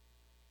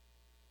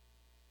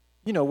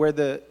 You know, where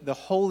the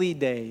holy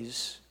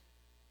days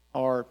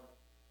are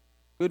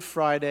Good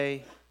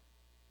Friday,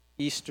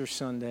 Easter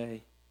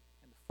Sunday,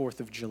 and the 4th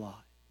of July.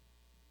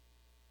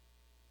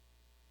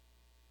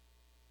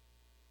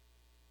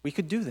 We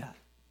could do that.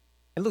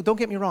 And look, don't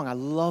get me wrong, I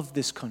love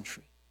this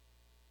country.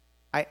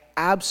 I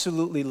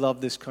absolutely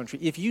love this country.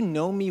 If you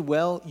know me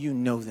well, you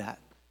know that.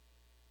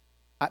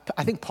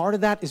 I think part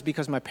of that is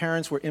because my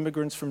parents were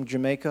immigrants from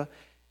Jamaica,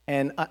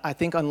 and I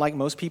think unlike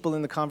most people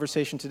in the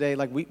conversation today,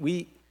 like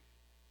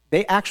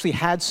they actually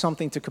had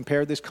something to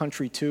compare this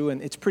country to,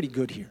 and it's pretty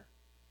good here.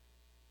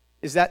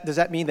 Does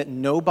that mean that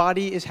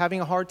nobody is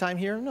having a hard time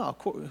here? No,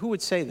 who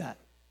would say that?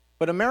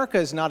 But America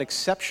is not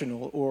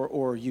exceptional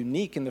or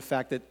unique in the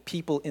fact that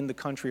people in the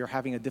country are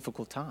having a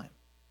difficult time.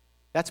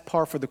 That's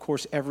par for the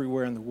course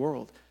everywhere in the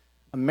world.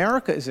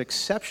 America is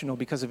exceptional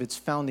because of its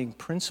founding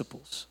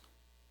principles.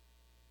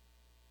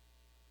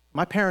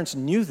 My parents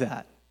knew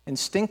that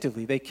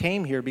instinctively. They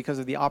came here because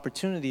of the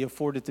opportunity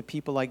afforded to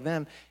people like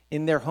them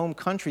in their home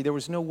country. There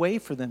was no way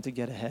for them to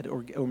get ahead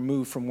or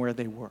move from where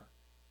they were.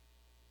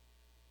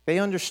 They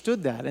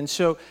understood that. And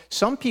so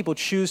some people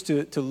choose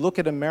to look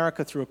at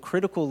America through a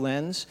critical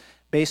lens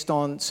based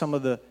on some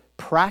of the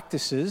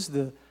practices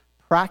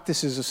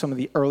of some of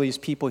the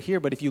earliest people here.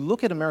 But if you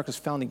look at America's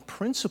founding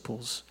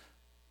principles,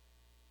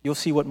 you'll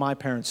see what my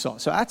parents saw.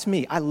 So that's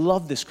me. I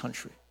love this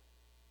country.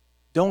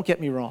 Don't get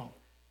me wrong.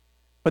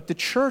 But the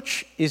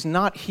church is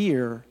not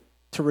here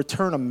to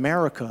return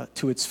America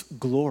to its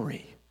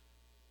glory.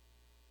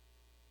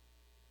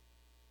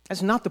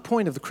 That's not the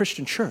point of the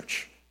Christian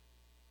church.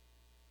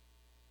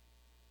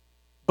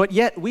 But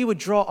yet we would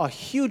draw a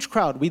huge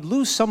crowd. We'd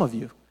lose some of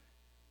you.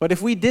 But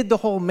if we did the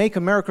whole Make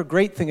America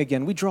Great thing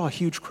again, we'd draw a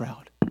huge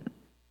crowd.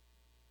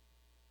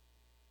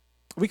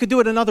 We could do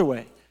it another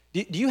way.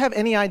 Do you have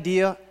any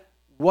idea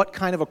what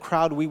kind of a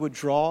crowd we would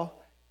draw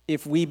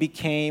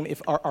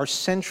if our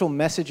central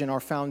message and our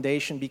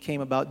foundation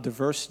became about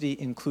diversity,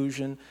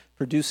 inclusion,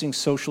 producing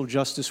social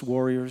justice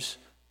warriors?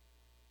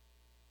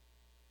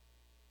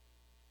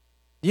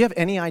 Do you have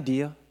any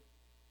idea?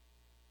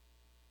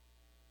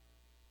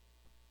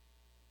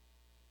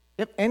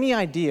 Do you have any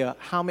idea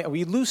how many?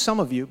 We lose some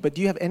of you, but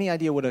do you have any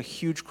idea what a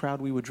huge crowd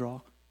we would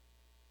draw?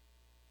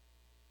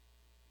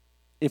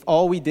 If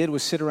all we did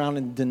was sit around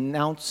and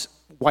denounce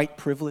white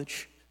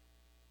privilege?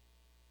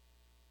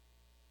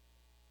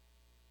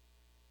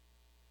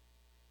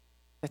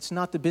 That's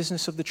not the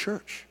business of the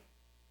church.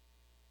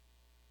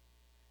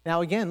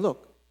 Now again,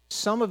 look,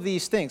 some of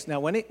these things, now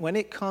when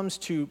it comes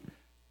to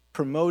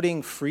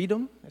promoting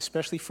freedom,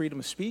 especially freedom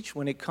of speech,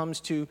 when it comes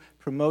to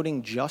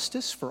promoting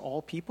justice for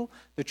all people,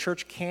 the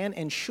church can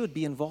and should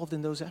be involved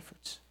in those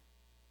efforts.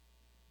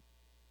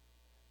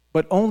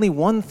 But only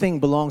one thing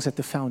belongs at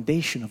the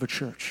foundation of a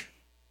church.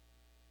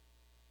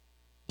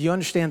 Do you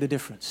understand the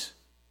difference?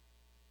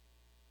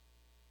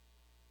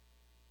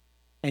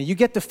 And you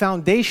get the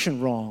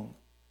foundation wrong.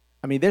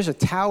 I mean, there's a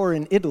tower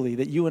in Italy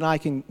that you and I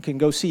can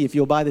go see if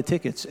you'll buy the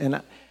tickets.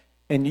 And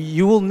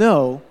you will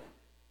know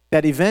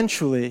that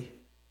eventually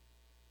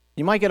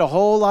you might get a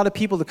whole lot of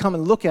people to come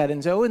and look at it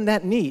and say, oh, isn't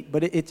that neat?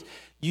 But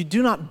you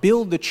do not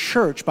build the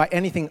church by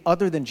anything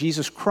other than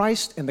Jesus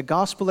Christ and the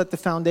gospel at the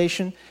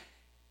foundation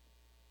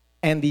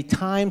and the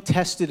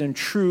time-tested and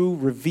true,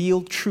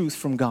 revealed truth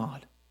from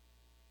God.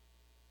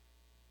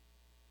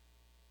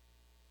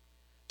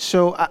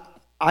 So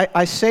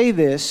I say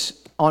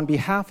this on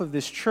behalf of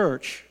this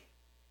church.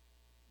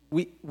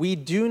 We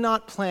do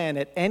not plan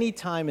at any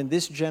time in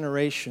this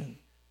generation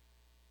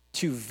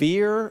to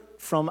veer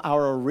from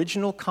our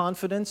original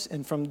confidence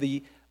and from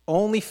the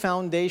only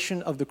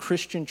foundation of the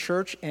Christian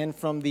church and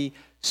from the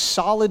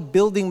solid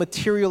building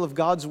material of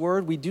God's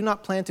word. We do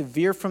not plan to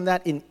veer from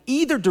that in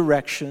either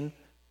direction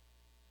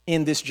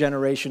in this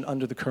generation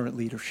under the current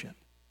leadership.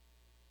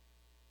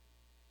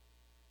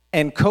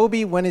 And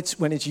Kobe, when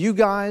it's you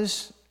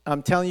guys,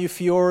 I'm telling you,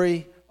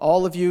 Fiore,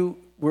 all of you,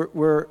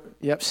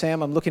 yep,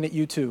 Sam, I'm looking at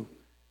you too.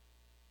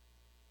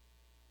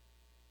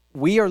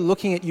 We are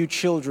looking at you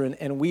children,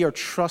 and we are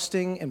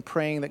trusting and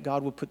praying that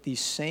God will put these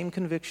same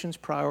convictions,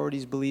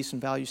 priorities, beliefs,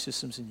 and value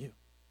systems in you.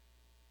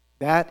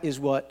 That is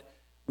what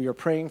we are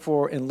praying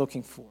for and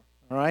looking for.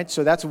 All right?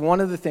 So that's one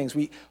of the things.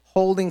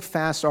 Holding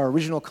fast our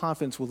original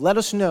confidence will let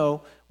us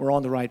know we're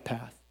on the right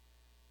path.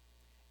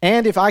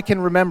 And if I can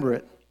remember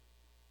it,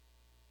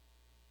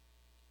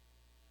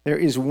 there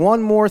is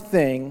one more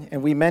thing,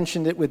 and we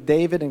mentioned it with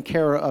David and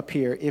Kara up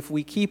here. If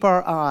we keep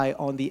our eye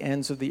on the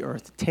ends of the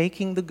earth,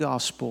 taking the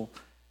gospel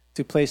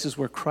to places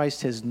where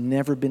Christ has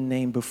never been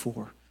named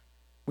before,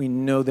 we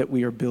know that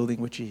we are building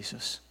with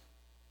Jesus.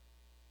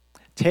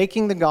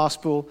 Taking the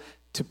gospel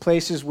to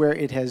places where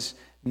it has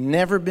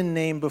never been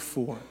named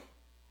before.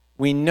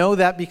 We know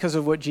that because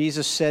of what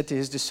Jesus said to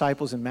his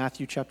disciples in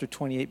Matthew chapter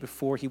 28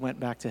 before he went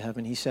back to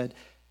heaven. He said,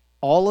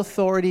 all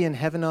authority in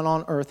heaven and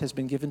on earth has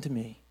been given to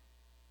me.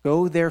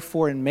 Go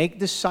therefore and make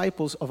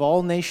disciples of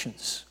all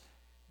nations,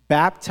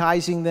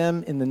 baptizing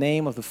them in the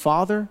name of the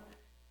Father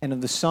and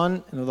of the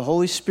Son and of the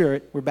Holy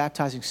Spirit. We're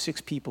baptizing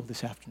 6 people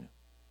this afternoon.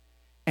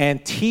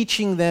 And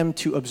teaching them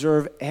to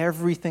observe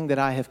everything that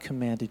I have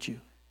commanded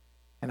you.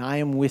 And I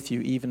am with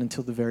you even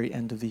until the very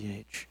end of the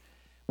age.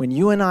 When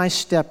you and I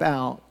step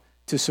out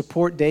to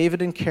support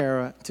David and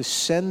Kara, to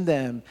send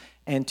them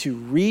and to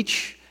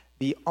reach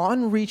the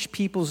unreached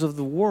peoples of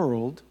the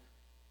world,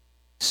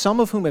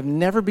 some of whom have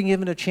never been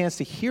given a chance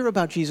to hear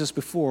about Jesus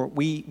before,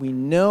 we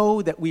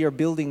know that we are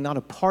building not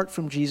apart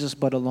from Jesus,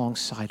 but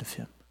alongside of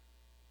him.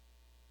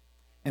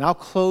 And I'll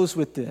close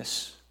with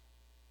this.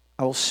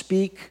 I will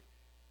speak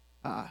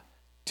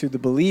to the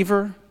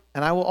believer,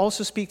 and I will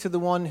also speak to the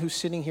one who's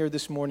sitting here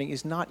this morning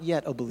is not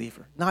yet a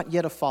believer, not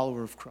yet a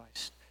follower of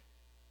Christ.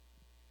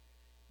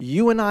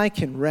 You and I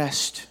can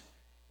rest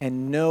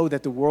and know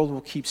that the world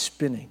will keep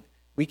spinning.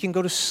 We can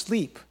go to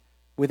sleep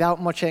without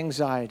much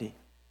anxiety.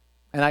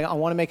 And I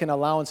want to make an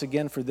allowance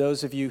again for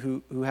those of you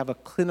who have a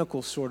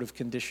clinical sort of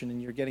condition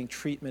and you're getting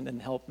treatment and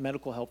help,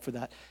 medical help for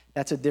that.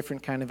 That's a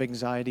different kind of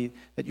anxiety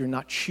that you're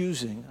not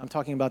choosing. I'm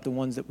talking about the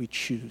ones that we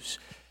choose.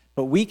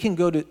 But we can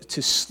go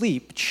to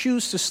sleep,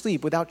 choose to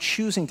sleep without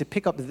choosing to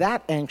pick up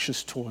that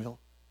anxious toil.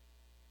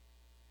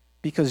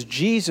 Because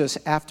Jesus,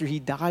 after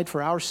he died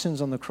for our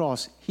sins on the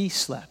cross, he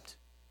slept.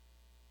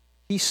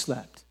 He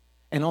slept.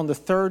 And on the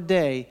 3rd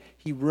day,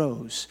 he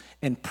rose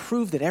and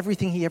proved that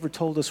everything he ever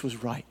told us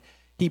was right.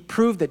 He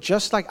proved that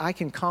just like I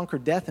can conquer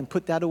death and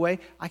put that away,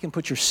 I can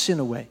put your sin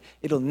away.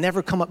 It'll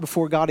never come up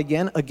before God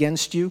again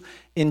against you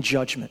in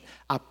judgment.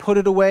 I put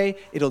it away.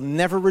 It'll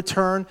never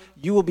return.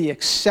 You will be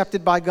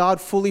accepted by God,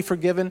 fully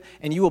forgiven,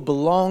 and you will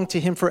belong to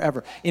him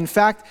forever. In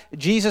fact,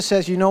 Jesus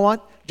says, you know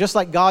what? Just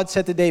like God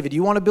said to David,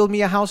 you want to build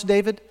me a house,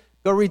 David?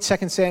 Go read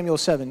 2 Samuel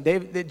 7.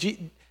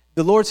 The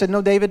Lord said,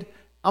 no, David,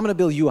 I'm going to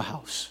build you a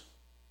house.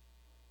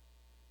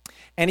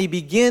 And he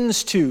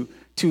begins to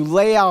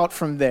lay out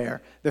from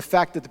there the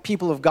fact that the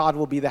people of God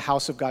will be the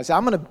house of God. So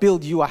I'm going to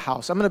build you a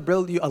house. I'm going to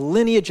build you a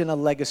lineage and a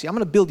legacy. I'm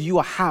going to build you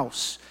a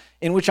house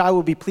in which I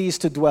will be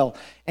pleased to dwell.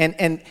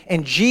 And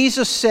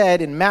Jesus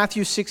said in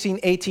Matthew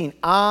 16:18,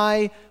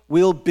 I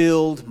will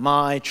build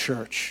my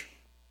church.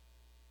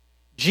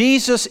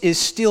 Jesus is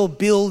still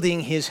building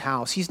his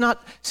house. He's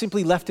not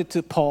simply left it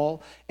to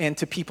Paul and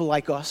to people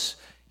like us.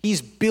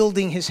 He's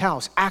building his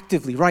house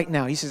actively right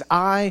now. He says,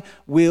 I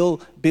will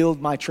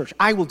build my church.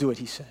 I will do it,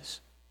 he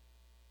says.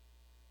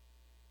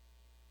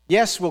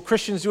 Yes, will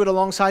Christians do it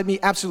alongside me?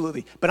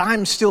 Absolutely. But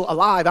I'm still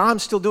alive. I'm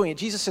still doing it.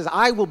 Jesus says,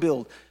 I will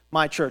build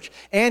my church.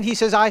 And he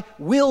says, I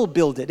will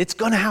build it. It's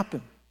going to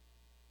happen.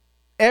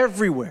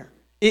 Everywhere.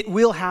 It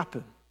will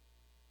happen.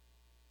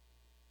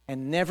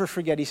 And never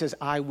forget, he says,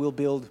 I will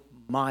build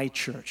my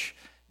church.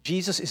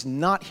 Jesus is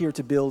not here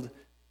to build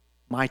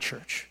my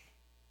church.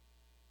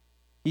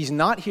 He's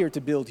not here to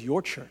build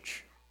your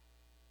church.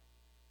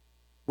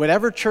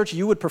 Whatever church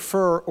you would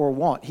prefer or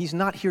want, he's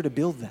not here to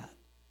build that.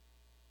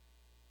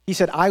 He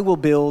said, I will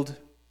build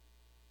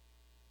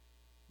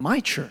my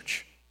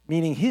church,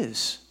 meaning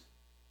his.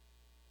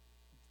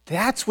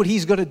 That's what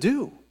he's going to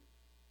do.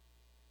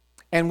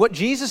 And what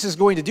Jesus is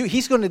going to do,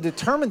 he's going to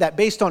determine that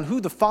based on who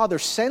the Father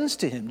sends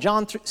to him.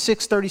 John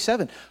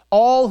 6:37,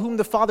 all whom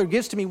the Father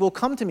gives to me will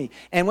come to me.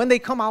 And when they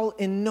come, I will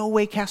in no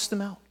way cast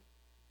them out.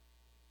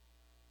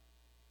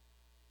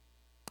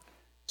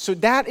 So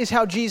that is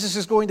how Jesus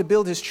is going to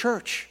build his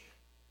church.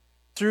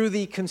 Through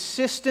the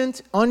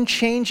consistent,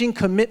 unchanging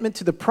commitment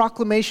to the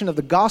proclamation of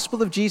the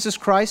gospel of Jesus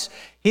Christ,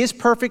 his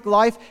perfect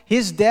life,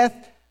 his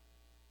death,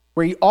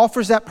 where he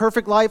offers that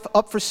perfect life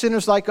up for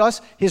sinners like us,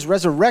 his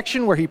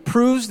resurrection, where he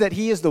proves that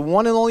he is the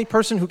one and only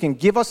person who can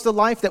give us the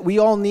life that we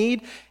all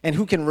need and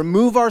who can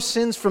remove our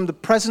sins from the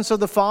presence of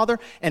the Father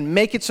and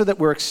make it so that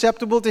we're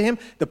acceptable to him.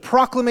 The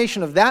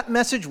proclamation of that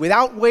message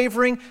without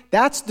wavering,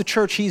 that's the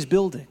church he's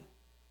building.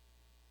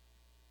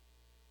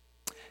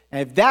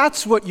 And if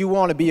that's what you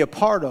want to be a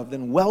part of,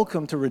 then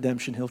welcome to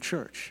Redemption Hill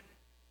Church.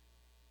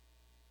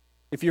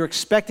 If you're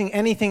expecting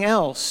anything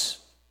else,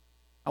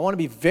 I want to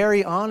be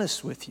very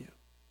honest with you.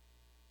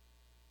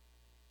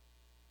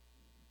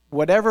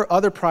 Whatever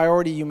other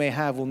priority you may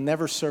have will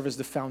never serve as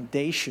the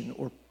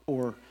foundation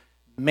or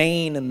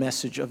main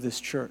message of this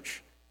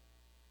church.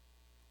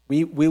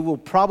 We will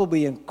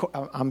probably,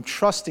 I'm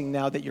trusting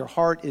now that your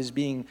heart is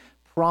being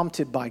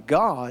prompted by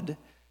God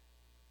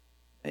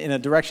in a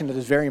direction that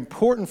is very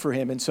important for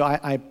him. And so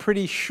I'm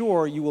pretty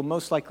sure you will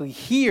most likely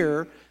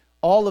hear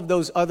all of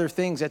those other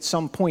things at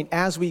some point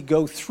as we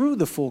go through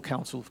the full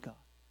counsel of God.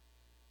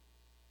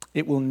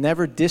 It will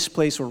never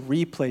displace or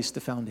replace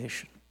the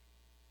foundation.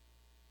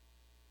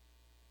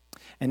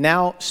 And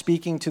now,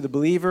 speaking to the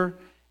believer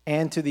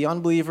and to the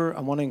unbeliever, I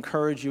want to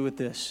encourage you with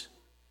this.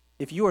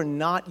 If you are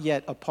not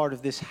yet a part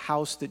of this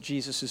house that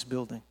Jesus is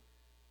building,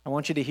 I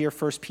want you to hear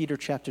 1 Peter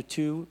chapter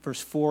 2, verse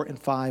 4 and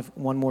 5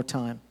 one more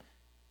time.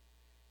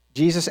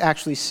 Jesus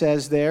actually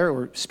says there,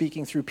 or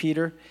speaking through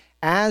Peter,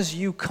 as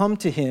you come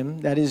to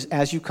him, that is,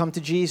 as you come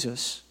to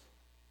Jesus,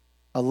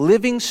 a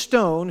living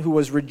stone who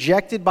was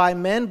rejected by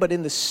men, but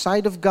in the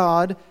sight of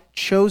God,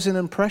 chosen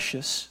and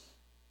precious,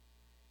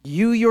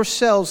 You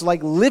yourselves,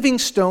 like living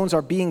stones,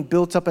 are being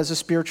built up as a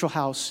spiritual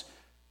house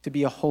to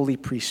be a holy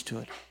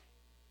priesthood.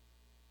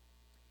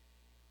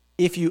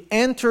 If you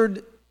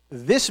entered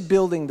this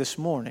building this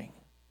morning,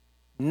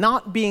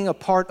 not being a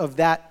part of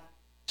that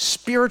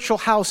spiritual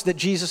house that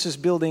Jesus is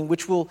building,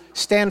 which will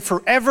stand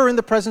forever in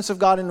the presence of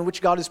God and in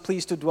which God is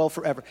pleased to dwell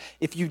forever.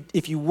 If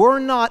you were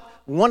not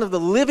one of the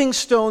living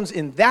stones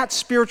in that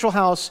spiritual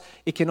house,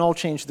 it can all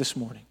change this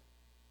morning.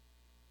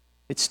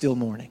 It's still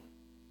morning.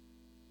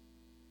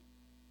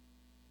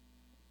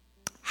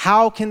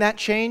 How can that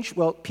change?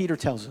 Well, Peter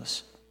tells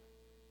us.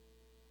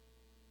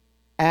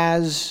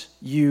 As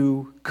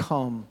you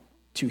come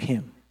to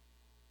him,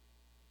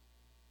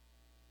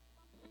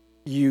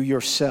 you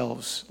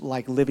yourselves,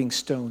 like living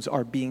stones,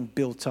 are being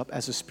built up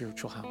as a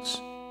spiritual house.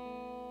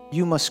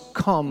 You must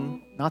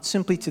come not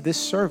simply to this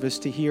service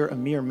to hear a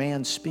mere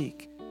man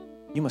speak.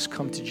 You must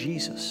come to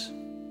Jesus.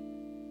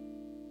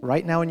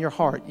 Right now in your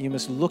heart, you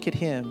must look at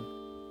him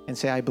and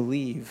say, I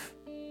believe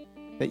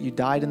that you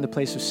died in the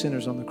place of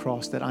sinners on the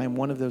cross, that I am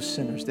one of those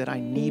sinners, that I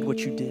need what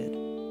you did,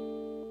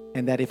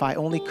 and that if I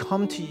only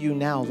come to you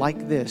now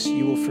like this,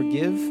 you will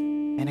forgive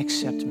and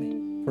accept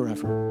me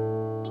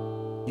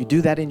forever. You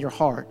do that in your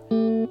heart,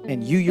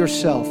 and you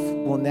yourself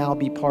will now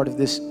be part of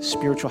this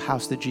spiritual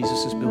house that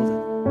Jesus is building.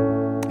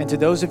 And to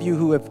those of you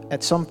who have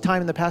at some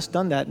time in the past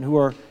done that and who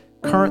are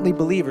currently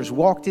believers,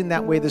 walked in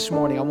that way this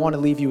morning, I want to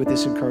leave you with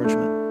this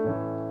encouragement.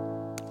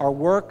 Our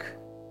work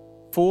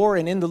for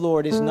and in the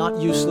Lord is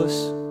not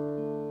useless.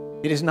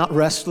 It is not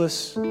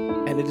restless,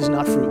 and it is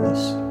not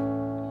fruitless.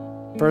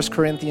 1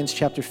 Corinthians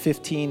chapter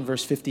 15,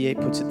 verse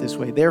 58 puts it this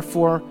way.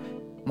 Therefore,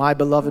 my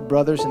beloved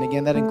brothers, and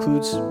again that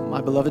includes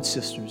my beloved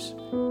sisters,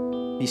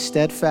 be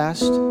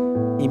steadfast,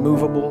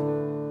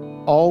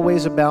 immovable,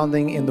 always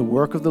abounding in the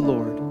work of the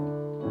Lord,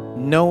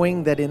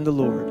 knowing that in the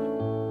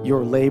Lord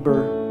your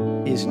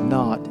labor is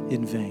not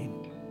in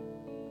vain.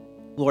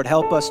 Lord,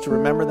 help us to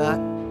remember that.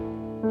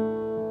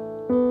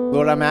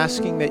 Lord, I'm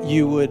asking that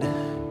you would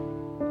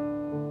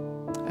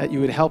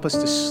help us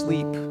to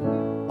sleep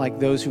like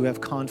those who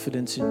have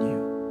confidence in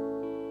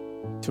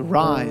you, to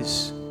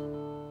rise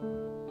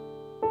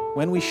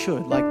when we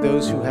should like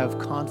those who have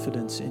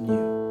confidence in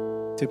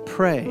you, to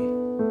pray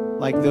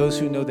like those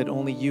who know that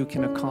only you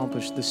can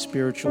accomplish the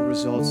spiritual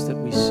results that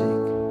we seek,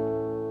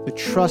 to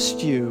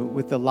trust you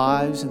with the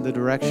lives and the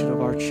direction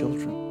of our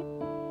children,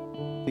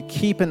 to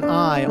keep an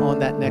eye on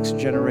that next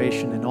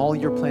generation and all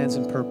your plans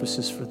and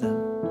purposes for them,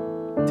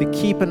 to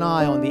keep an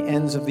eye on the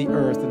ends of the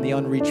earth and the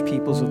unreached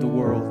peoples of the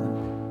world,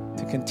 and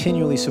to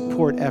continually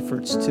support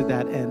efforts to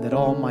that end, that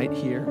all might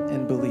hear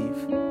and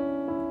believe.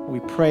 We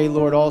pray,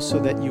 Lord, also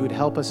that you would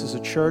help us as a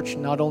church,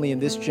 not only in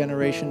this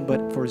generation,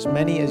 but for as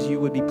many as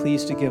you would be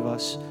pleased to give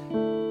us,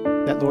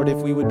 that, Lord, if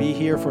we would be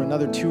here for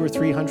another 200 or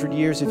 300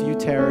 years, if you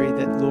tarry,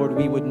 that, Lord,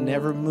 we would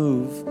never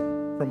move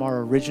from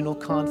our original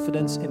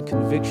confidence and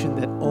conviction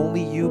that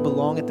only you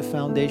belong at the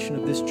foundation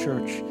of this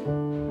church,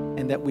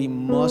 and that we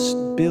must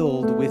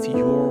build with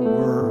your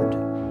word.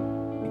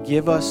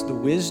 Give us the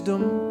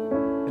wisdom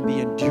and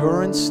the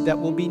endurance that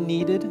will be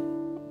needed,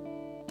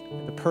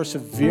 and the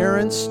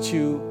perseverance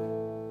to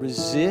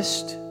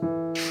resist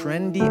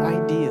trendy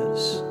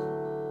ideas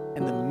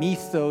and the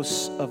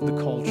mythos of the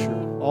culture,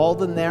 all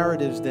the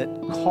narratives that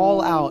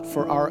call out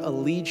for our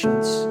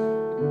allegiance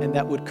and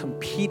that would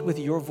compete with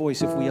your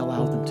voice if we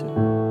allowed them to.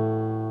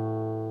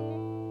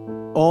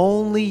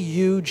 Only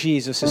you,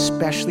 Jesus,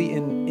 especially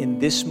in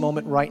this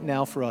moment right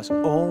now for us,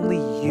 only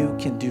you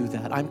can do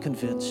that. I'm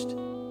convinced.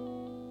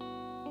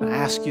 I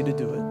ask you to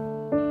do it.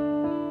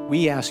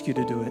 We ask you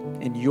to do it.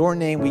 In your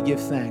name we give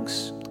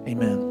thanks.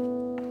 Amen.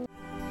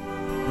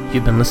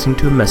 You've been listening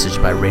to a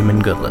message by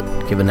Raymond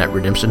Goodlett, given at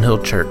Redemption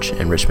Hill Church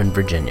in Richmond,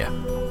 Virginia.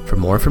 For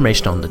more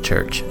information on the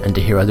church and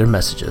to hear other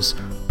messages,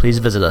 please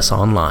visit us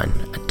online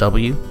at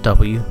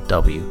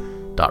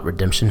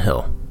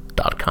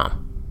www.redemptionhill.com.